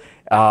rubble.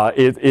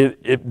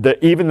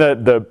 Even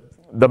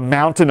the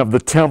mountain of the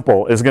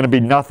temple is going to be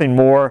nothing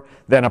more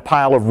than a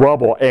pile of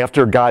rubble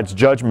after God's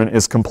judgment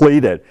is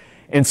completed.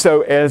 And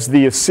so as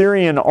the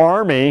Assyrian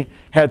army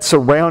had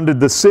surrounded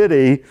the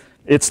city,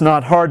 it's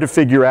not hard to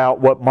figure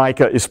out what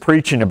Micah is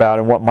preaching about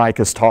and what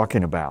Micah is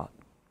talking about.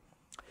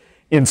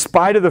 In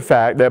spite of the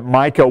fact that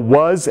Micah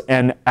was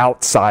an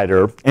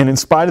outsider, and in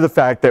spite of the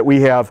fact that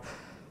we have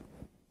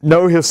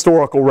no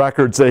historical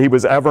records that he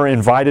was ever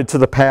invited to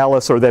the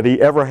palace or that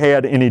he ever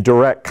had any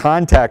direct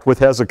contact with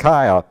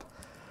Hezekiah,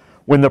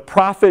 when the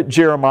prophet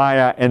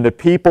Jeremiah and the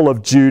people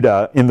of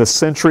Judah in the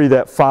century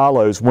that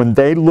follows, when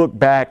they look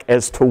back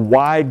as to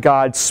why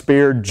God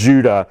spared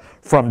Judah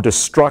from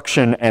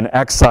destruction and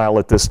exile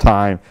at this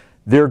time,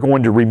 they're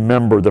going to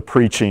remember the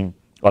preaching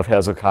of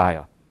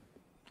Hezekiah.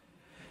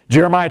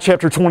 Jeremiah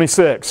chapter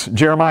 26,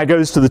 Jeremiah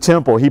goes to the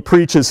temple. He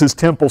preaches his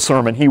temple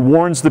sermon. He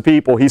warns the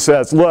people. He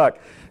says, look,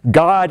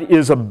 God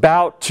is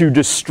about to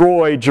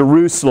destroy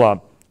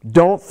Jerusalem.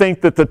 Don't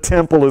think that the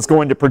temple is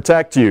going to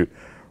protect you.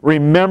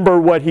 Remember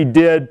what he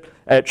did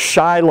at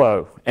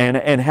Shiloh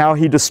and how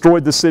he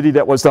destroyed the city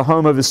that was the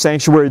home of his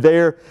sanctuary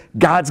there.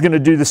 God's going to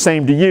do the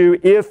same to you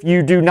if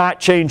you do not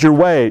change your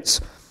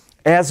ways.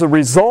 As a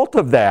result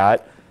of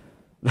that,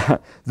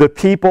 the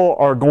people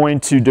are going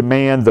to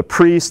demand, the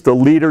priests, the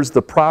leaders,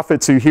 the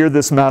prophets who hear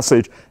this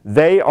message,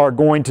 they are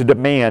going to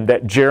demand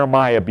that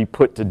Jeremiah be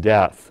put to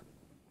death.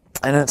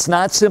 And it's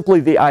not simply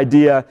the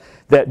idea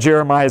that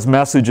Jeremiah's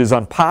message is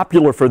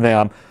unpopular for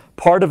them.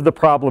 Part of the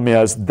problem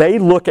is they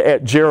look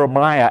at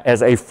Jeremiah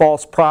as a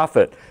false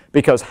prophet,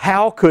 because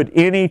how could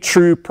any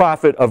true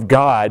prophet of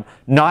God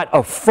not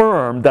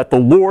affirm that the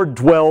Lord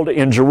dwelled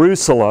in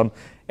Jerusalem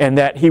and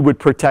that he would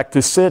protect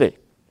his city?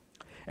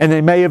 And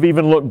they may have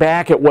even looked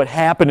back at what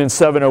happened in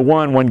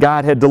 701 when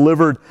God had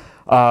delivered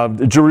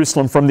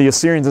Jerusalem from the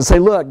Assyrians and say,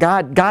 look,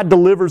 God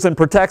delivers and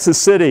protects his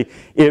city.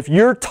 If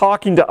you're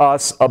talking to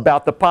us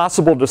about the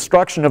possible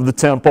destruction of the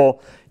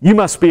temple, you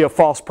must be a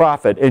false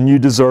prophet and you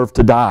deserve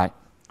to die.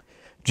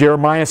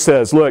 Jeremiah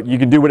says, look, you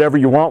can do whatever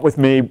you want with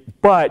me,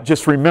 but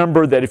just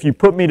remember that if you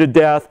put me to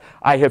death,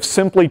 I have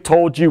simply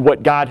told you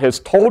what God has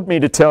told me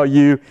to tell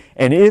you,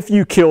 and if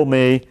you kill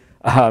me,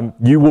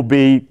 you'll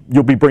be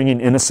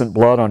bringing innocent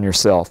blood on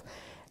yourself.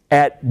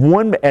 At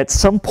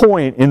some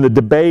point in the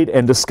debate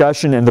and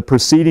discussion and the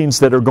proceedings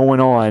that are going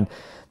on,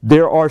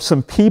 there are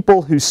some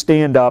people who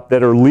stand up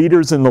that are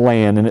leaders in the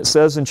land, and it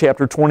says in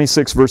chapter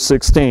 26, verse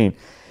 16,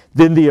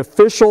 then the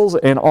officials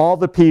and all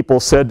the people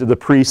said to the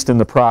priests and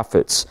the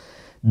prophets,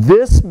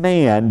 this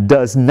man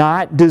does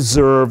not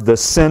deserve the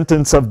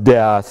sentence of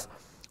death,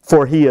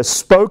 for he has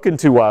spoken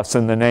to us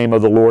in the name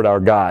of the Lord our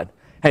God.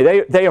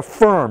 Hey, they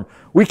affirm,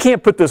 we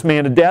can't put this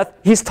man to death.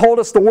 He's told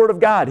us the word of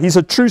God. He's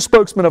a true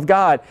spokesman of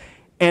God.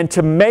 And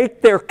to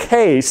make their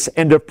case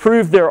and to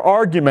prove their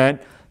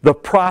argument, the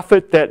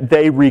prophet that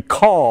they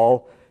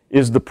recall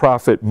is the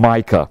prophet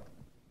Micah.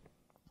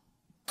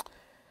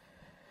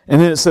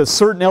 And then it says,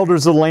 certain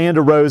elders of the land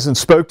arose and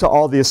spoke to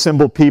all the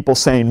assembled people,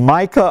 saying,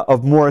 Micah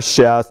of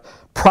Moresheth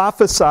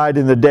prophesied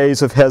in the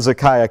days of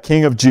Hezekiah,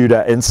 king of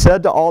Judah, and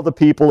said to all the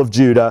people of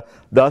Judah,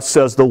 thus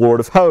says the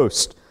Lord of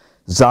hosts,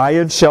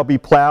 Zion shall be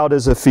plowed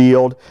as a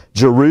field,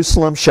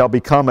 Jerusalem shall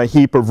become a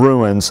heap of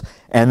ruins,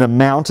 and the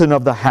mountain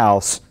of the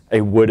house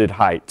a wooded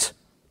height.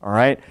 All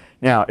right?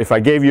 Now, if I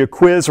gave you a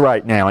quiz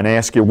right now and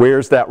asked you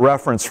where's that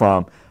reference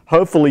from,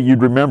 hopefully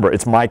you'd remember.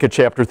 It's Micah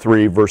chapter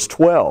 3, verse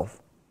 12.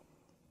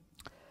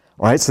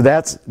 All right, so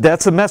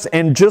that's a message.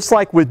 And just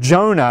like with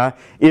Jonah,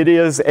 it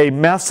is a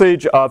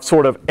message of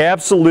sort of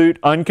absolute,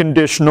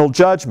 unconditional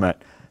judgment.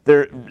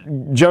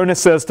 Jonah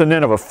says to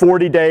Nineveh,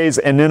 40 days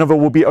and Nineveh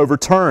will be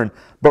overturned.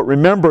 But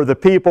remember, the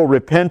people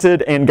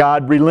repented and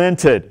God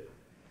relented.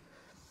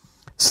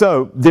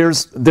 So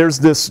there's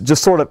this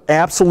just sort of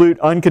absolute,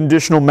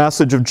 unconditional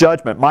message of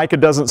judgment. Micah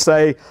doesn't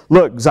say,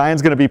 look,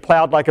 Zion's going to be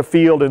plowed like a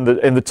field and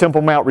the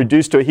Temple Mount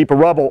reduced to a heap of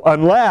rubble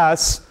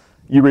unless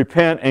you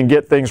repent and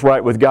get things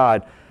right with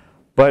God.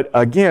 But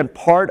again,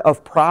 part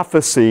of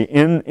prophecy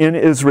in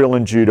Israel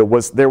and Judah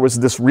was there was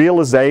this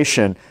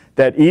realization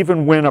that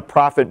even when a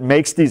prophet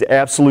makes these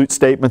absolute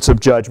statements of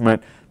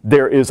judgment,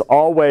 there is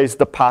always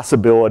the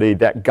possibility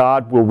that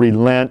God will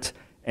relent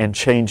and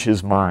change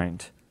his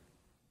mind.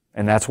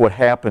 And that's what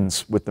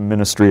happens with the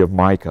ministry of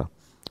Micah.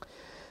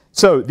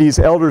 So these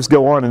elders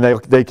go on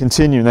and they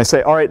continue and they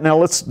say, all right,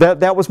 now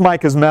that was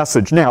Micah's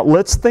message. Now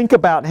let's think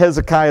about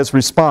Hezekiah's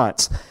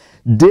response.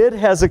 Did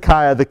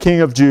Hezekiah, the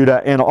king of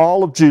Judah, and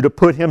all of Judah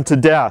put him to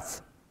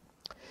death?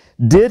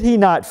 Did he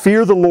not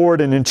fear the Lord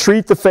and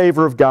entreat the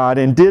favor of God,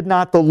 and did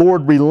not the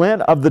Lord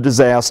relent of the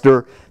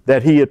disaster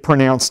that he had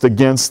pronounced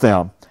against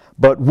them?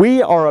 But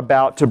we are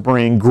about to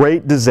bring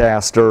great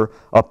disaster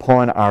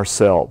upon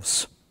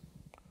ourselves.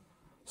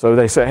 So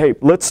they say, hey,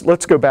 let's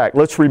go back.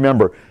 Let's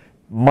remember,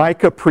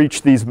 Micah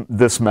preached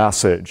this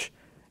message,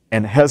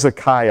 and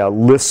Hezekiah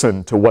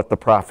listened to what the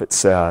prophet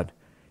said.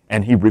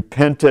 And he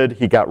repented,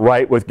 he got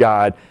right with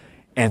God.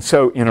 And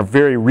so in a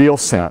very real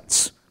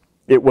sense,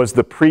 it was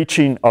the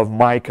preaching of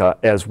Micah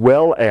as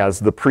well as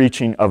the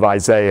preaching of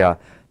Isaiah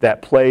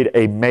that played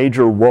a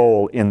major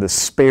role in the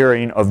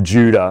sparing of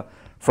Judah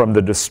from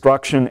the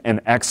destruction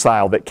and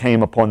exile that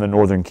came upon the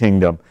northern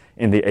kingdom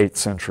in the 8th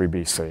century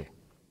BC.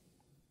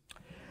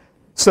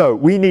 So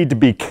we need to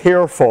be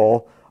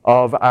careful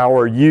of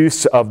our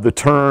use of the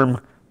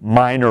term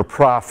minor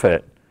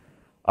prophet.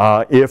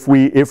 If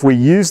we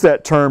use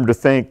that term to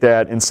think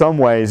that in some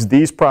ways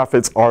these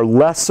prophets are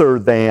lesser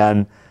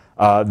than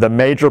the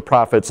major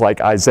prophets like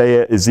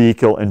Isaiah,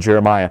 Ezekiel, and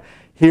Jeremiah,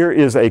 here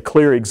is a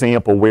clear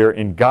example where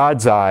in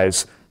God's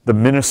eyes the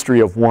ministry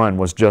of one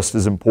was just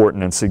as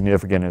important and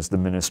significant as the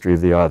ministry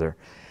of the other.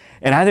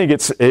 And I think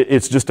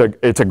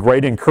it's a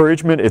great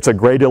encouragement. It's a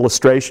great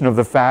illustration of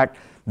the fact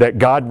that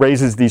God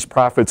raises these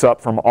prophets up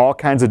from all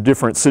kinds of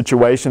different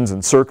situations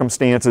and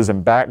circumstances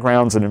and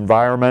backgrounds and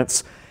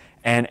environments.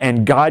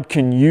 And God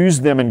can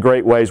use them in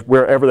great ways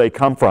wherever they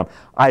come from.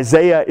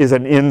 Isaiah is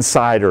an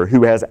insider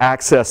who has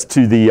access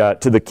to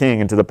the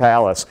king and to the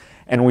palace,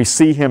 and we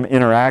see him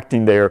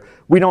interacting there.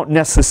 We don't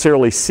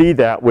necessarily see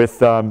that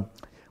with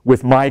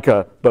with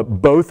Micah, but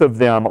both of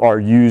them are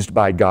used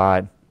by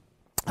God.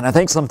 And I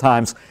think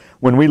sometimes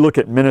when we look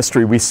at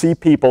ministry, we see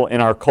people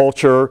in our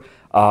culture,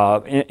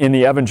 in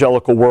the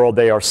evangelical world,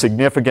 they are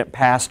significant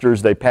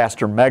pastors, they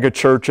pastor mega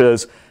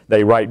churches,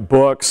 they write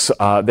books,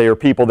 they are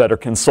people that are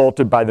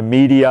consulted by the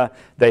media,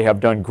 they have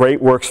done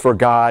great works for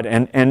God,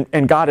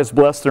 and God has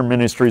blessed their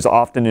ministries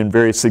often in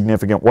very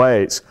significant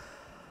ways.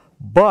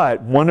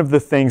 But one of the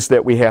things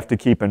that we have to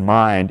keep in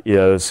mind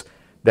is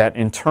that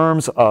in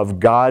terms of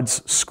God's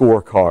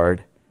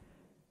scorecard,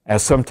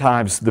 as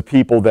sometimes the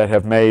people that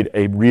have made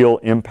a real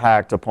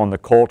impact upon the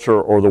culture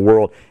or the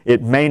world,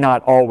 it may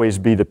not always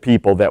be the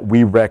people that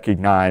we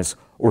recognize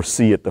or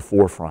see at the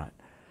forefront.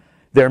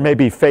 There may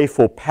be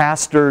faithful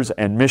pastors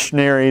and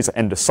missionaries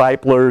and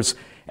disciplers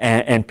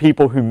and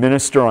people who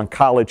minister on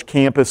college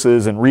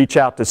campuses and reach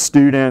out to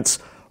students,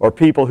 or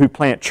people who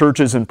plant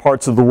churches in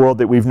parts of the world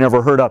that we've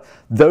never heard of.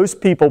 Those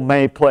people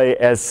may play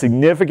as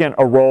significant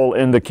a role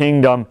in the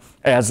kingdom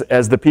as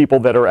the people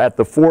that are at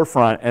the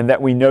forefront and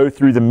that we know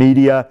through the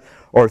media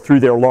or through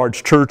their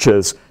large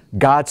churches.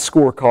 God's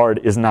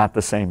scorecard is not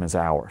the same as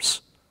ours.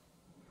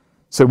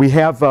 So we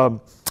have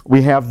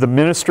the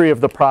ministry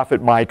of the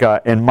prophet Micah,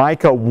 and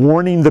Micah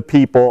warning the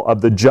people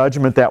of the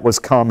judgment that was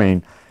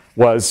coming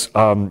was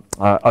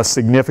a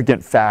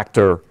significant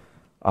factor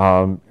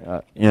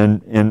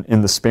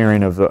in the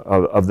sparing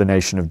of the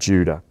nation of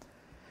Judah.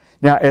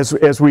 Now,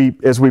 as we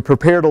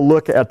prepare to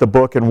look at the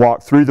book and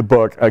walk through the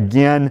book,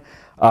 again,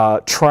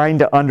 trying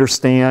to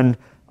understand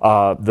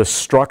the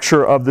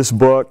structure of this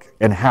book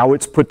and how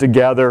it's put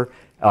together,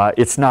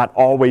 it's not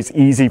always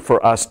easy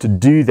for us to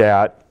do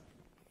that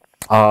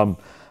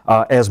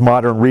as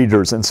modern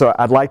readers. And so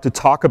I'd like to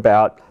talk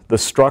about the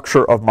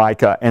structure of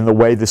Micah and the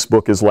way this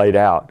book is laid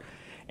out.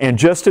 And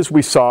just as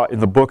we saw in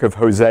the book of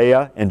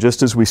Hosea, and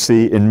just as we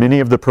see in many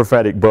of the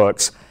prophetic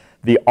books,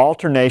 the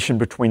alternation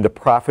between the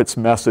prophet's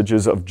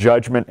messages of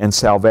judgment and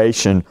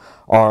salvation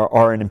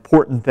are an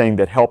important thing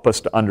that help us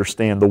to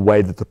understand the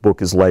way that the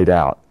book is laid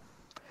out.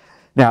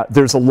 Now,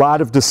 there's a lot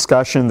of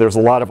discussion, there's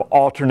a lot of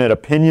alternate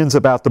opinions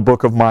about the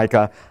book of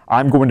Micah.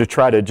 I'm going to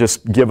try to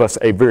just give us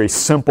a very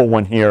simple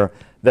one here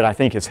that I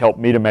think has helped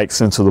me to make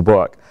sense of the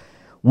book.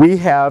 We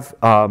have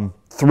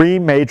three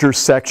major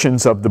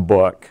sections of the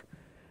book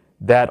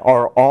that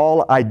are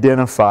all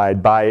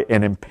identified by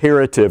an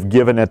imperative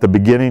given at the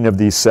beginning of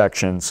these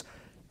sections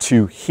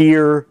to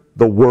hear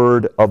the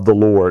word of the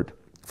Lord.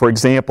 For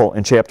example,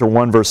 in chapter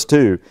 1, verse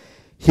 2,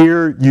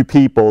 "Hear, you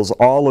peoples,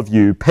 all of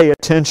you, pay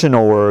attention,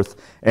 O earth,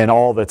 and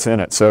all that's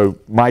in it." So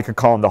Micah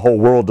calling the whole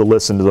world to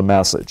listen to the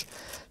message.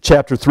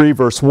 Chapter 3,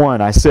 verse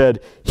 1, "I said,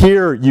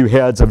 hear, you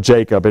heads of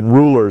Jacob and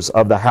rulers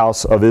of the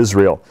house of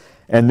Israel."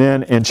 And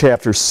then in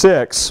chapter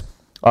 6,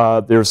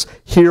 there's,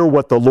 "Hear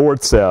what the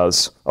Lord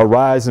says,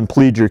 arise and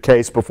plead your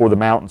case before the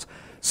mountains."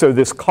 So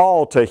this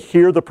call to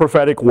hear the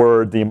prophetic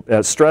word,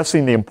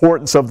 stressing the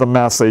importance of the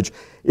message,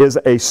 is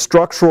a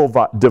structural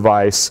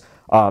device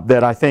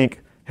that I think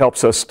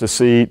helps us to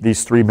see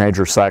these three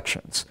major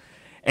sections.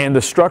 And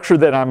the structure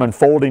that I'm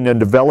unfolding and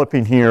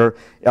developing here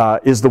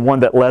is the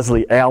one that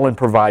Leslie Allen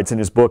provides in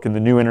his book in the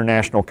New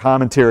International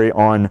Commentary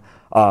on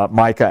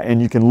Micah,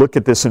 and you can look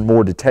at this in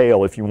more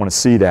detail if you want to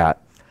see that.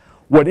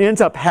 What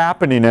ends up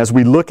happening as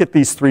we look at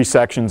these three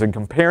sections and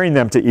comparing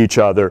them to each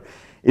other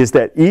is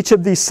that each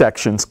of these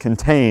sections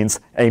contains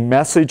a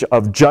message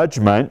of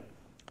judgment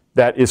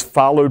that is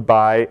followed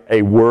by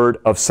a word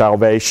of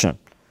salvation.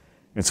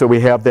 And so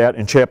we have that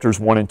in chapters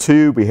 1 and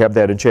 2, we have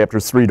that in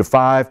chapters 3 to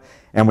 5,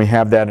 and we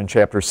have that in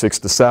chapters 6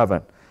 to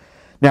 7.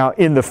 Now,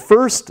 in the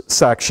first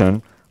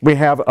section, we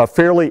have a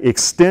fairly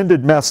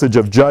extended message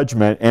of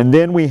judgment, and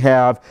then we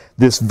have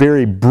this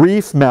very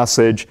brief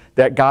message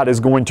that God is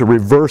going to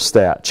reverse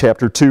that.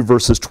 Chapter 2,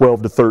 verses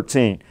 12 to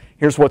 13.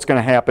 Here's what's going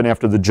to happen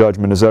after the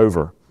judgment is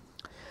over.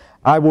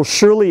 "I will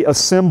surely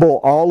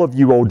assemble all of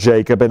you, O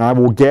Jacob, and I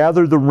will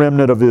gather the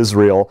remnant of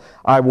Israel.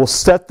 I will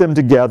set them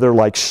together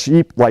like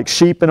sheep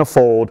in a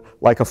fold,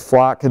 like a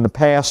flock in the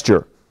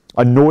pasture,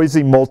 a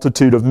noisy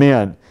multitude of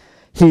men.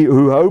 He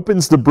who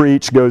opens the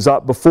breach goes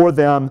up before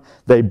them.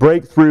 They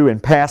break through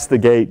and pass the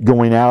gate,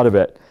 going out of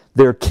it.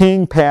 Their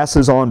king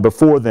passes on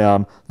before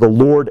them, the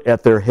Lord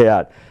at their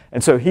head."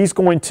 And so he's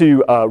going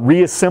to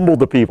reassemble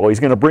the people. He's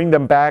going to bring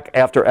them back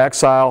after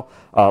exile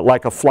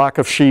like a flock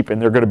of sheep,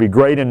 and they're going to be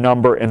great in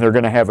number, and they're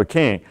going to have a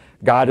king.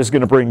 God is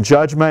going to bring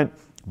judgment,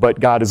 but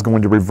God is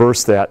going to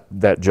reverse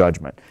that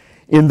judgment.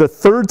 In the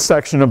third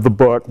section of the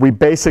book, we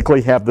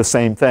basically have the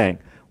same thing.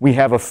 We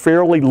have a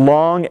fairly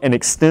long and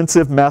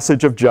extensive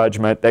message of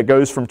judgment that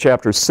goes from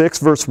chapter 6,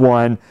 verse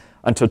 1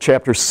 until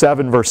chapter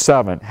 7, verse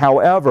 7.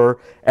 However,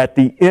 at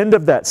the end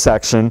of that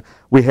section,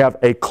 we have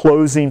a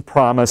closing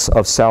promise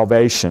of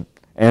salvation.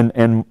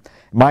 And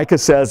Micah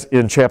says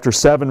in chapter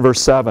 7, verse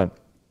 7,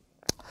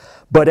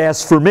 "But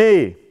as for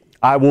me,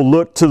 I will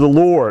look to the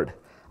Lord.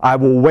 I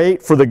will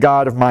wait for the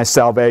God of my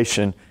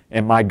salvation,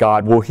 and my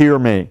God will hear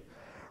me.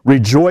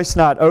 Rejoice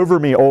not over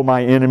me, O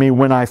my enemy.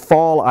 When I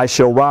fall, I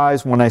shall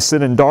rise. When I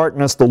sit in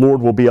darkness, the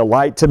Lord will be a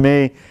light to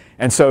me.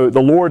 And so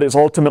the Lord is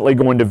ultimately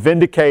going to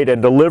vindicate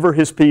and deliver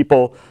His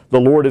people. The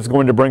Lord is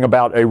going to bring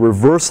about a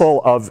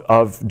reversal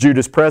of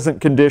Judah's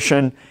present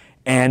condition.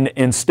 And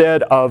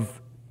instead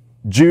of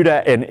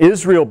Judah and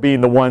Israel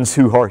being the ones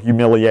who are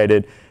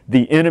humiliated,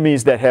 the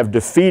enemies that have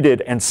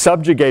defeated and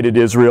subjugated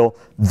Israel,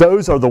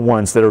 those are the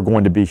ones that are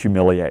going to be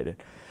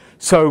humiliated.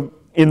 So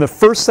in the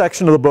first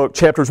section of the book,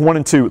 chapters 1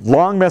 and 2,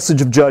 long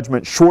message of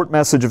judgment, short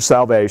message of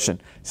salvation.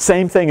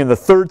 Same thing in the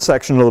third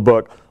section of the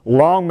book,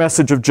 long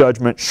message of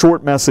judgment,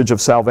 short message of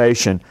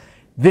salvation.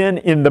 Then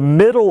in the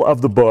middle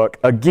of the book,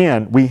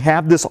 again, we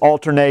have this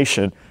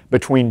alternation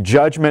between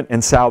judgment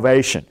and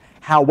salvation.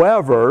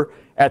 However,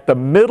 at the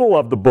middle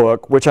of the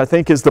book, which I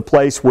think is the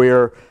place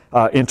where,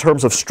 in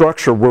terms of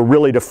structure, we're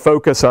really to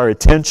focus our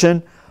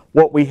attention,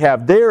 what we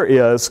have there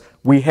is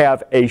we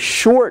have a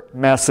short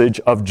message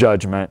of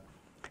judgment,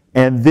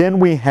 and then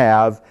we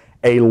have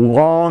a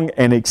long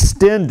and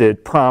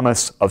extended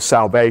promise of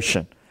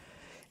salvation.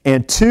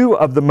 And two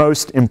of the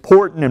most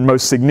important and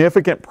most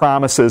significant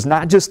promises,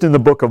 not just in the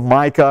book of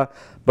Micah,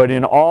 but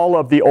in all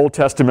of the Old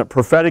Testament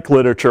prophetic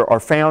literature, are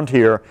found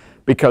here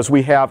because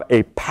we have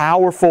a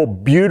powerful,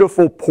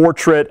 beautiful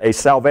portrait, a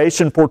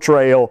salvation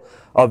portrayal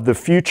of the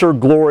future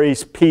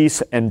glories,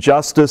 peace, and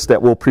justice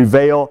that will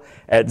prevail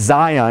at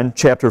Zion,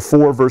 chapter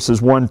 4,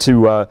 verses 1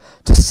 to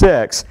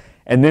 6.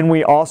 And then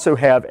we also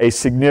have a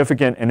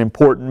significant and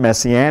important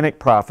messianic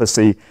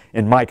prophecy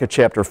in Micah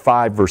chapter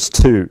 5, verse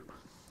 2.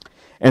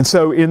 And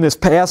so in this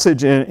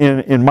passage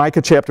in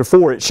Micah chapter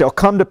 4, it shall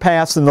come to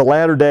pass in the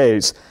latter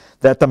days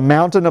that the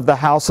mountain of the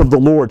house of the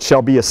Lord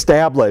shall be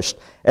established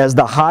as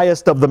the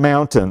highest of the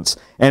mountains,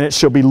 and it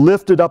shall be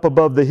lifted up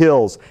above the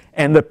hills,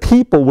 and the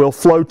people will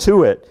flow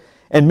to it.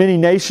 And many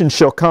nations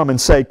shall come and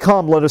say,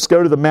 Come, let us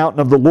go to the mountain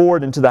of the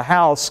Lord and to the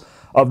house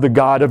of the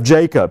God of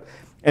Jacob.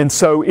 And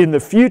so in the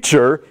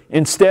future,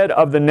 instead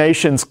of the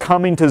nations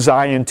coming to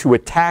Zion to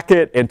attack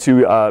it and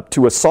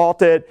to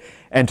assault it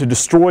and to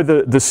destroy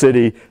the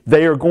city,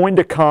 they are going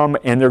to come,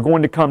 and they're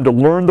going to come to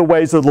learn the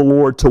ways of the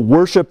Lord, to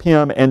worship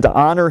Him and to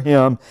honor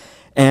Him.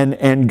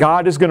 And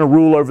God is going to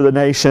rule over the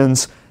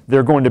nations.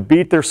 They're going to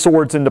beat their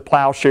swords into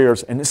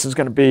plowshares, and this is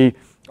going to be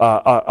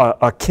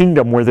a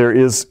kingdom where there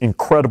is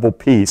incredible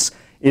peace.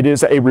 It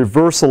is a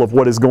reversal of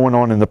what is going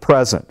on in the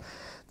present.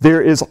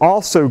 There is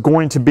also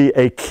going to be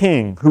a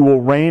king who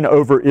will reign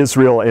over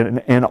Israel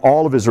and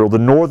all of Israel, the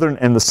northern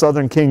and the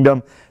southern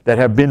kingdom that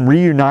have been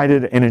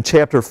reunited. And in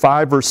chapter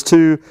 5, verse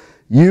 2,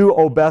 You,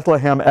 O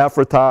Bethlehem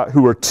Ephrathah,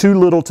 who are too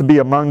little to be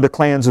among the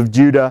clans of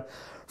Judah,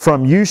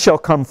 from you shall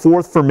come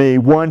forth for me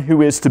one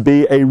who is to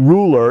be a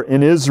ruler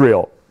in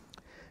Israel,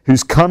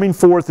 whose coming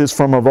forth is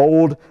from of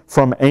old,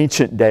 from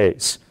ancient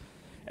days.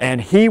 And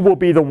He will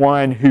be the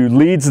one who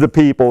leads the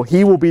people.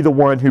 He will be the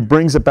one who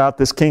brings about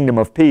this kingdom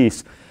of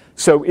peace.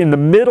 So in the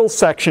middle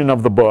section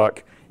of the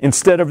book,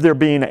 instead of there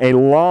being a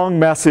long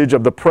message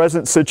of the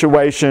present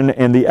situation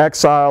and the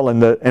exile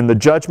and the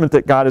judgment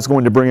that God is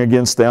going to bring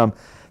against them,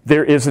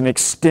 there is an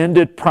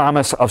extended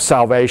promise of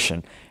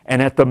salvation.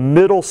 And at the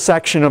middle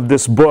section of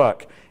this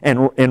book,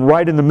 and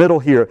right in the middle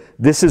here,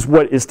 this is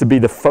what is to be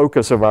the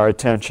focus of our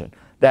attention.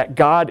 That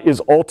God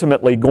is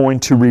ultimately going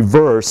to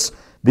reverse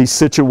these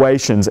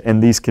situations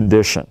and these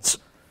conditions.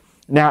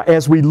 Now,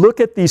 as we look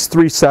at these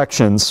three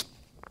sections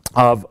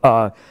of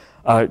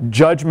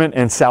judgment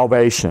and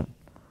salvation,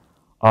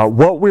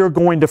 what we're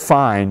going to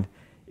find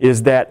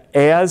is that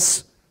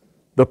as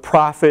the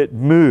prophet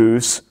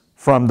moves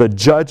from the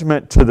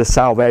judgment to the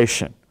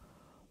salvation,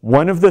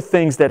 one of the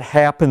things that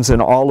happens in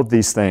all of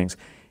these things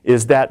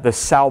is that the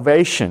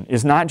salvation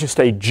is not just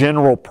a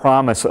general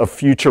promise of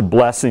future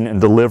blessing and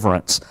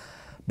deliverance,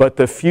 but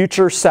the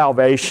future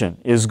salvation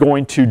is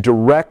going to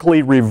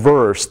directly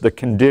reverse the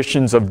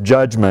conditions of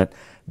judgment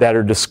that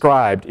are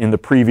described in the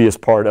previous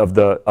part of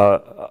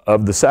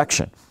the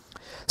section.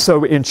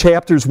 So in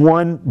chapters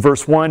 1,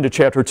 verse 1 to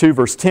chapter 2,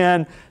 verse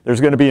 10, there's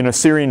going to be an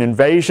Assyrian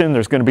invasion.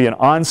 There's going to be an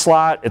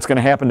onslaught. It's going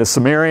to happen to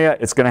Samaria.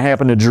 It's going to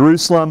happen to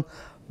Jerusalem.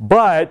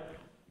 But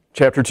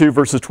chapter 2,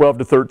 verses 12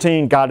 to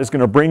 13, God is going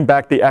to bring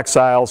back the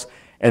exiles,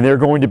 and they're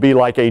going to be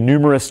like a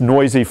numerous,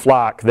 noisy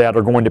flock that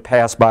are going to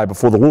pass by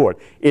before the Lord.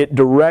 It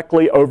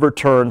directly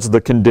overturns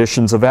the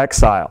conditions of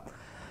exile.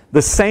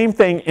 The same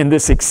thing in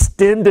this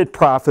extended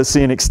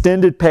prophecy, an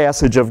extended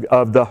passage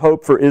of the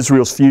hope for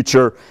Israel's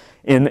future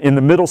in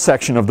the middle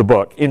section of the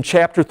book. In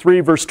chapter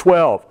 3, verse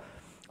 12,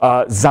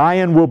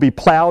 Zion will be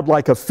plowed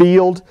like a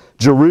field,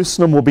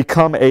 Jerusalem will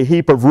become a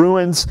heap of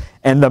ruins,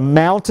 and the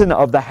mountain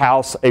of the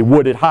house a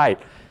wooded height.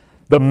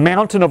 The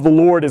mountain of the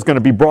Lord is going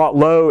to be brought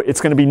low.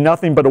 It's going to be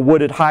nothing but a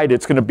wooded height.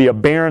 It's going to be a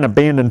barren,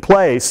 abandoned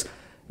place.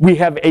 We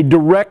have a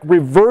direct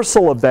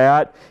reversal of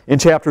that in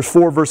chapters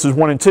 4, verses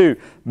 1 and 2.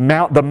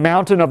 The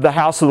mountain of the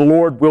house of the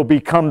Lord will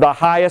become the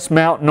highest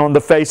mountain on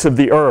the face of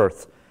the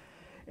earth.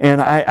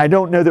 And I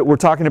don't know that we're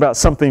talking about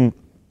something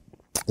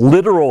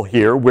literal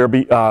here where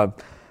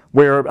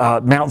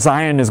Mount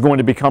Zion is going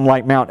to become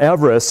like Mount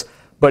Everest,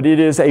 but it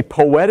is a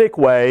poetic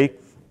way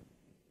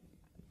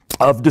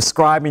of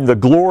describing the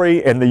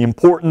glory and the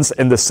importance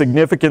and the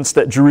significance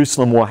that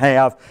Jerusalem will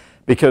have,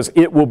 because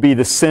it will be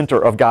the center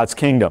of God's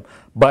kingdom.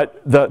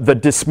 But the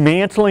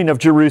dismantling of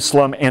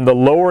Jerusalem and the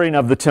lowering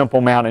of the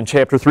Temple Mount in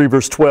chapter 3,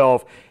 verse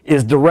 12,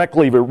 is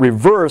directly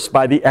reversed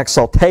by the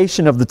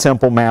exaltation of the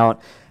Temple Mount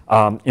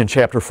in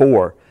chapter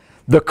 4.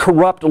 The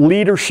corrupt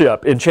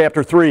leadership in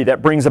chapter 3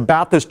 that brings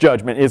about this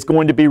judgment is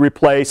going to be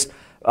replaced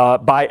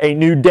by a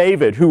new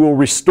David who will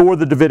restore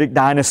the Davidic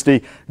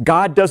dynasty.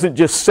 God doesn't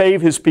just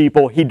save His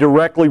people, He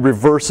directly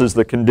reverses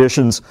the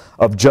conditions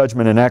of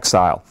judgment and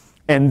exile.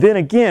 And then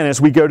again, as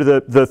we go to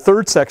the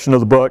third section of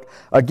the book,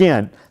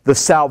 again, the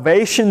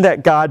salvation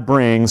that God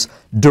brings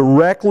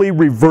directly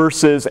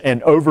reverses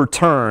and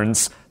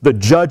overturns the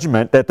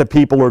judgment that the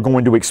people are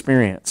going to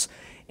experience.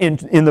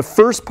 In the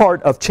first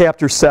part of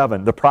chapter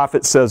 7, the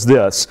prophet says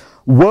this,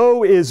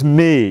 "Woe is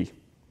me!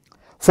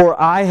 For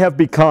I have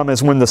become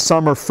as when the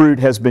summer fruit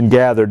has been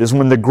gathered, as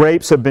when the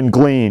grapes have been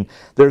gleaned.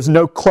 There's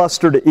no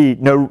cluster to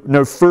eat,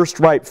 no first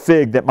ripe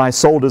fig that my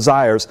soul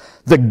desires.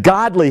 The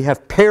godly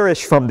have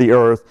perished from the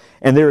earth,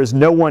 and there is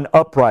no one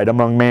upright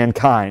among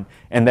mankind.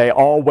 And they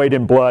all wait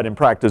in blood and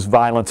practice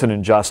violence and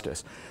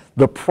injustice."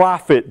 The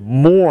prophet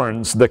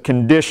mourns the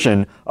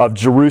condition of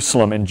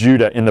Jerusalem and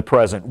Judah in the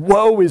present.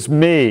 Woe is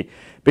me,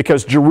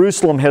 because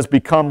Jerusalem has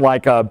become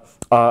like a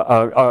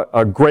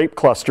grape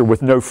cluster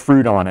with no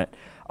fruit on it.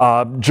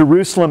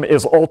 Jerusalem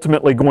is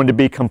ultimately going to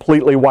be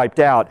completely wiped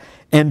out.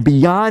 And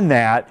beyond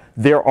that,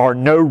 there are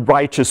no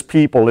righteous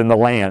people in the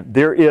land.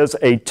 There is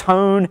a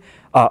tone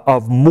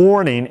of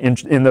mourning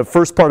in the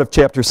first part of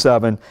chapter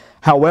 7.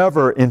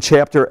 However, in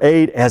chapter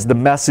 8, as the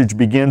message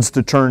begins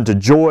to turn to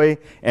joy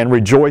and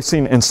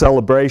rejoicing and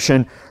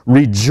celebration,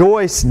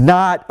 "Rejoice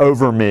not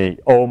over me,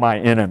 O my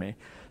enemy."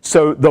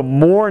 So the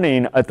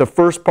mourning at the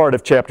first part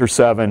of chapter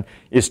 7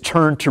 is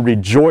turned to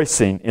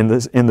rejoicing in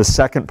the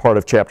second part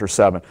of chapter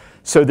 7.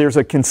 So there's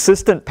a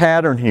consistent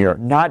pattern here,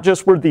 not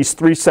just where these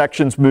three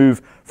sections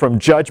move from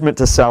judgment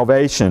to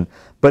salvation,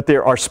 but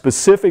there are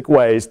specific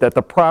ways that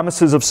the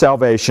promises of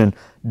salvation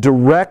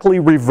directly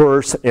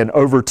reverse and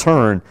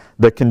overturn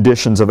the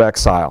conditions of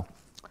exile.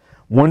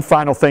 One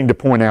final thing to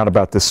point out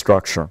about this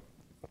structure.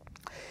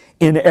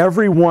 In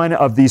every one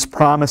of these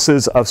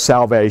promises of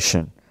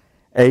salvation,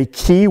 a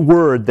key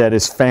word that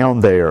is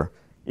found there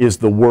is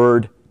the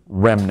word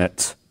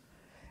remnant.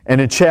 And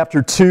in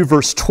chapter 2,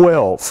 verse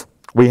 12,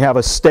 we have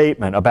a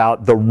statement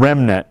about the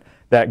remnant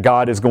that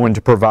God is going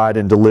to provide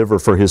and deliver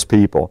for His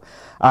people.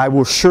 "I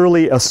will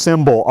surely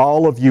assemble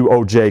all of you,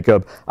 O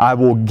Jacob. I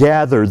will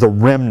gather the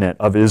remnant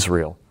of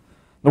Israel."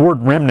 The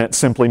word remnant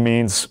simply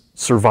means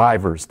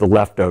survivors, the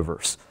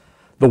leftovers.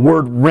 The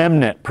word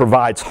remnant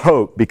provides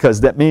hope,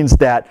 because that means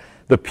that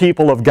the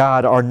people of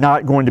God are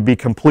not going to be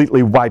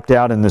completely wiped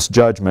out in this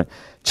judgment.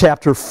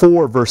 Chapter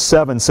 4, verse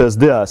 7 says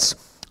this,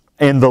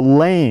 "And the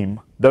lame,"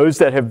 those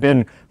that have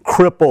been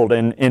crippled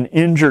and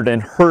injured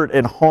and hurt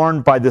and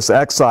harmed by this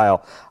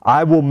exile,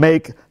 "I will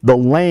make the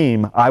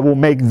lame, I will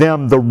make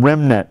them the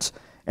remnant,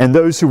 and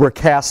those who were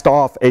cast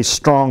off a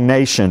strong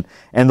nation.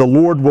 And the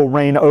Lord will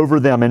reign over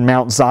them in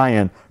Mount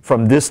Zion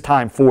from this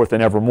time forth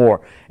and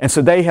evermore." And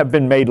so they have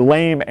been made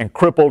lame and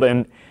crippled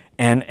and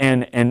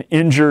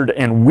injured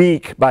and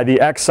weak by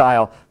the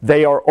exile.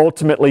 They are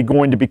ultimately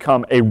going to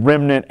become a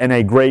remnant and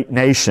a great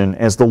nation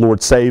as the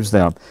Lord saves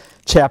them.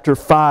 Chapter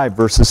 5,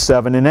 verses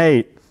 7 and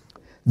 8.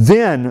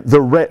 "Then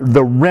the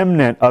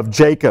remnant of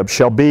Jacob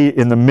shall be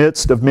in the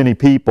midst of many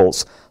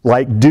peoples,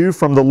 like dew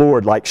from the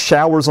Lord, like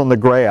showers on the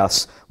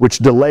grass, which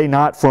delay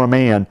not for a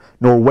man,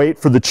 nor wait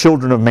for the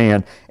children of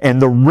man. And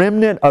the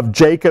remnant of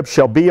Jacob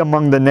shall be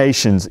among the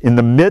nations, in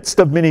the midst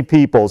of many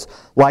peoples,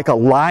 like a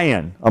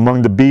lion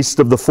among the beasts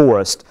of the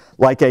forest,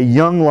 like a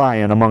young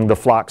lion among the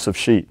flocks of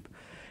sheep."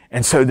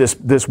 And so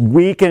this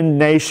weakened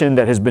nation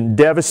that has been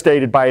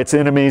devastated by its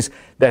enemies,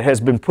 that has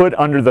been put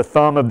under the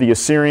thumb of the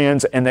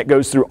Assyrians, and that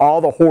goes through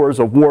all the horrors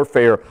of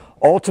warfare,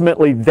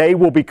 ultimately they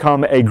will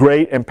become a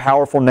great and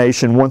powerful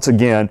nation once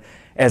again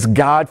as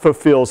God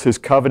fulfills His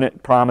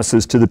covenant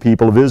promises to the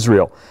people of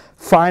Israel.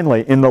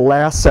 Finally, in the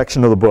last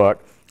section of the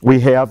book, we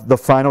have the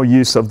final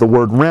use of the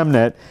word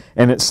remnant,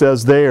 and it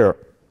says there,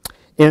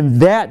 "In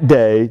that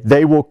day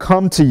they will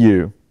come to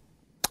you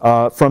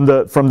from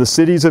the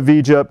cities of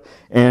Egypt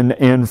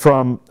and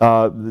from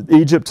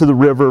Egypt to the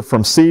river,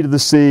 from sea to the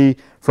sea,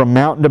 from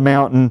mountain to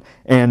mountain,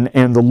 and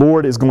the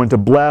Lord is going to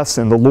bless,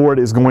 and the Lord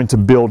is going to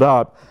build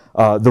up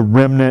the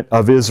remnant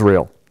of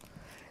Israel."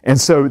 And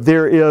so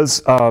there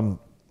is a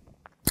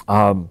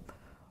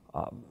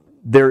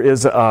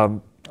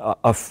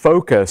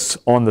focus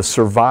on the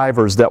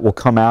survivors that will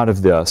come out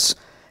of this.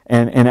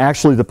 And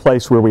actually the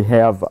place where we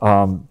have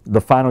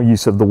the final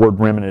use of the word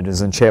remnant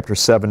is in chapter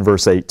 7,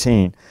 verse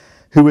 18.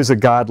 "Who is a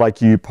God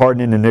like you,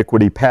 pardoning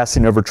iniquity,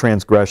 passing over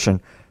transgression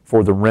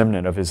for the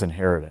remnant of His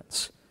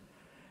inheritance?"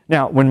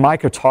 Now, when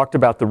Micah talked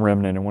about the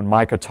remnant and when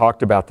Micah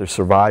talked about the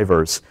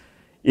survivors,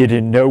 it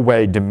in no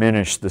way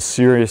diminished the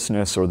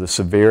seriousness or the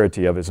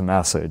severity of his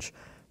message,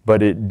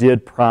 but it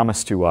did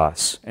promise to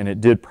us, and it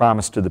did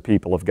promise to the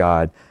people of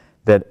God,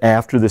 that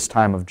after this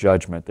time of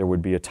judgment, there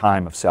would be a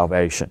time of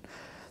salvation.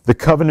 The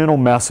covenantal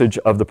message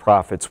of the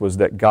prophets was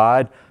that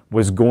God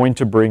was going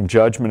to bring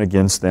judgment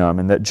against them,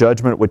 and that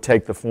judgment would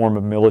take the form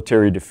of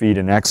military defeat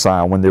and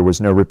exile when there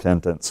was no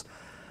repentance.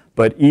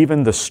 But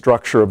even the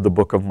structure of the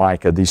book of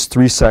Micah, these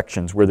three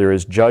sections where there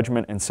is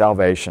judgment and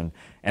salvation,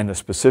 and the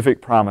specific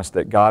promise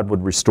that God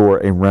would restore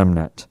a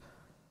remnant,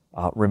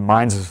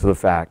 reminds us of the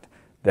fact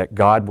that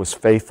God was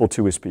faithful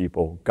to His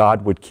people,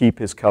 God would keep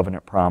His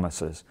covenant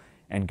promises,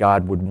 and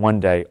God would one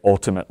day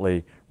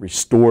ultimately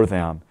restore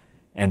them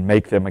and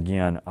make them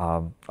again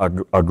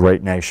a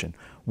great nation.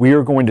 We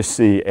are going to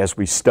see, as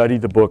we study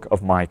the book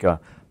of Micah,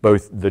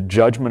 both the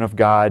judgment of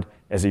God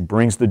as He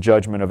brings the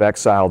judgment of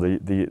exile,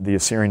 the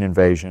Assyrian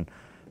invasion,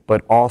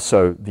 but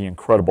also the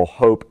incredible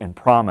hope and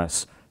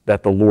promise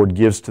that the Lord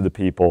gives to the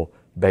people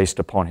based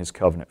upon His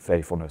covenant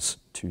faithfulness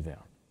to them.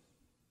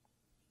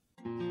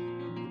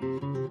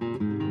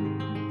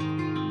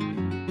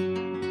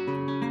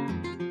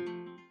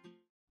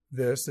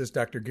 This is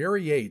Dr.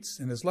 Gary Yates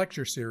in his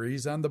lecture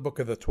series on the Book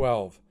of the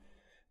 12.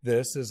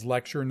 This is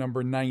lecture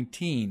number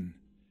 19,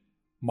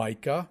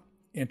 Micah,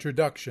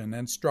 Introduction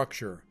and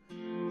Structure.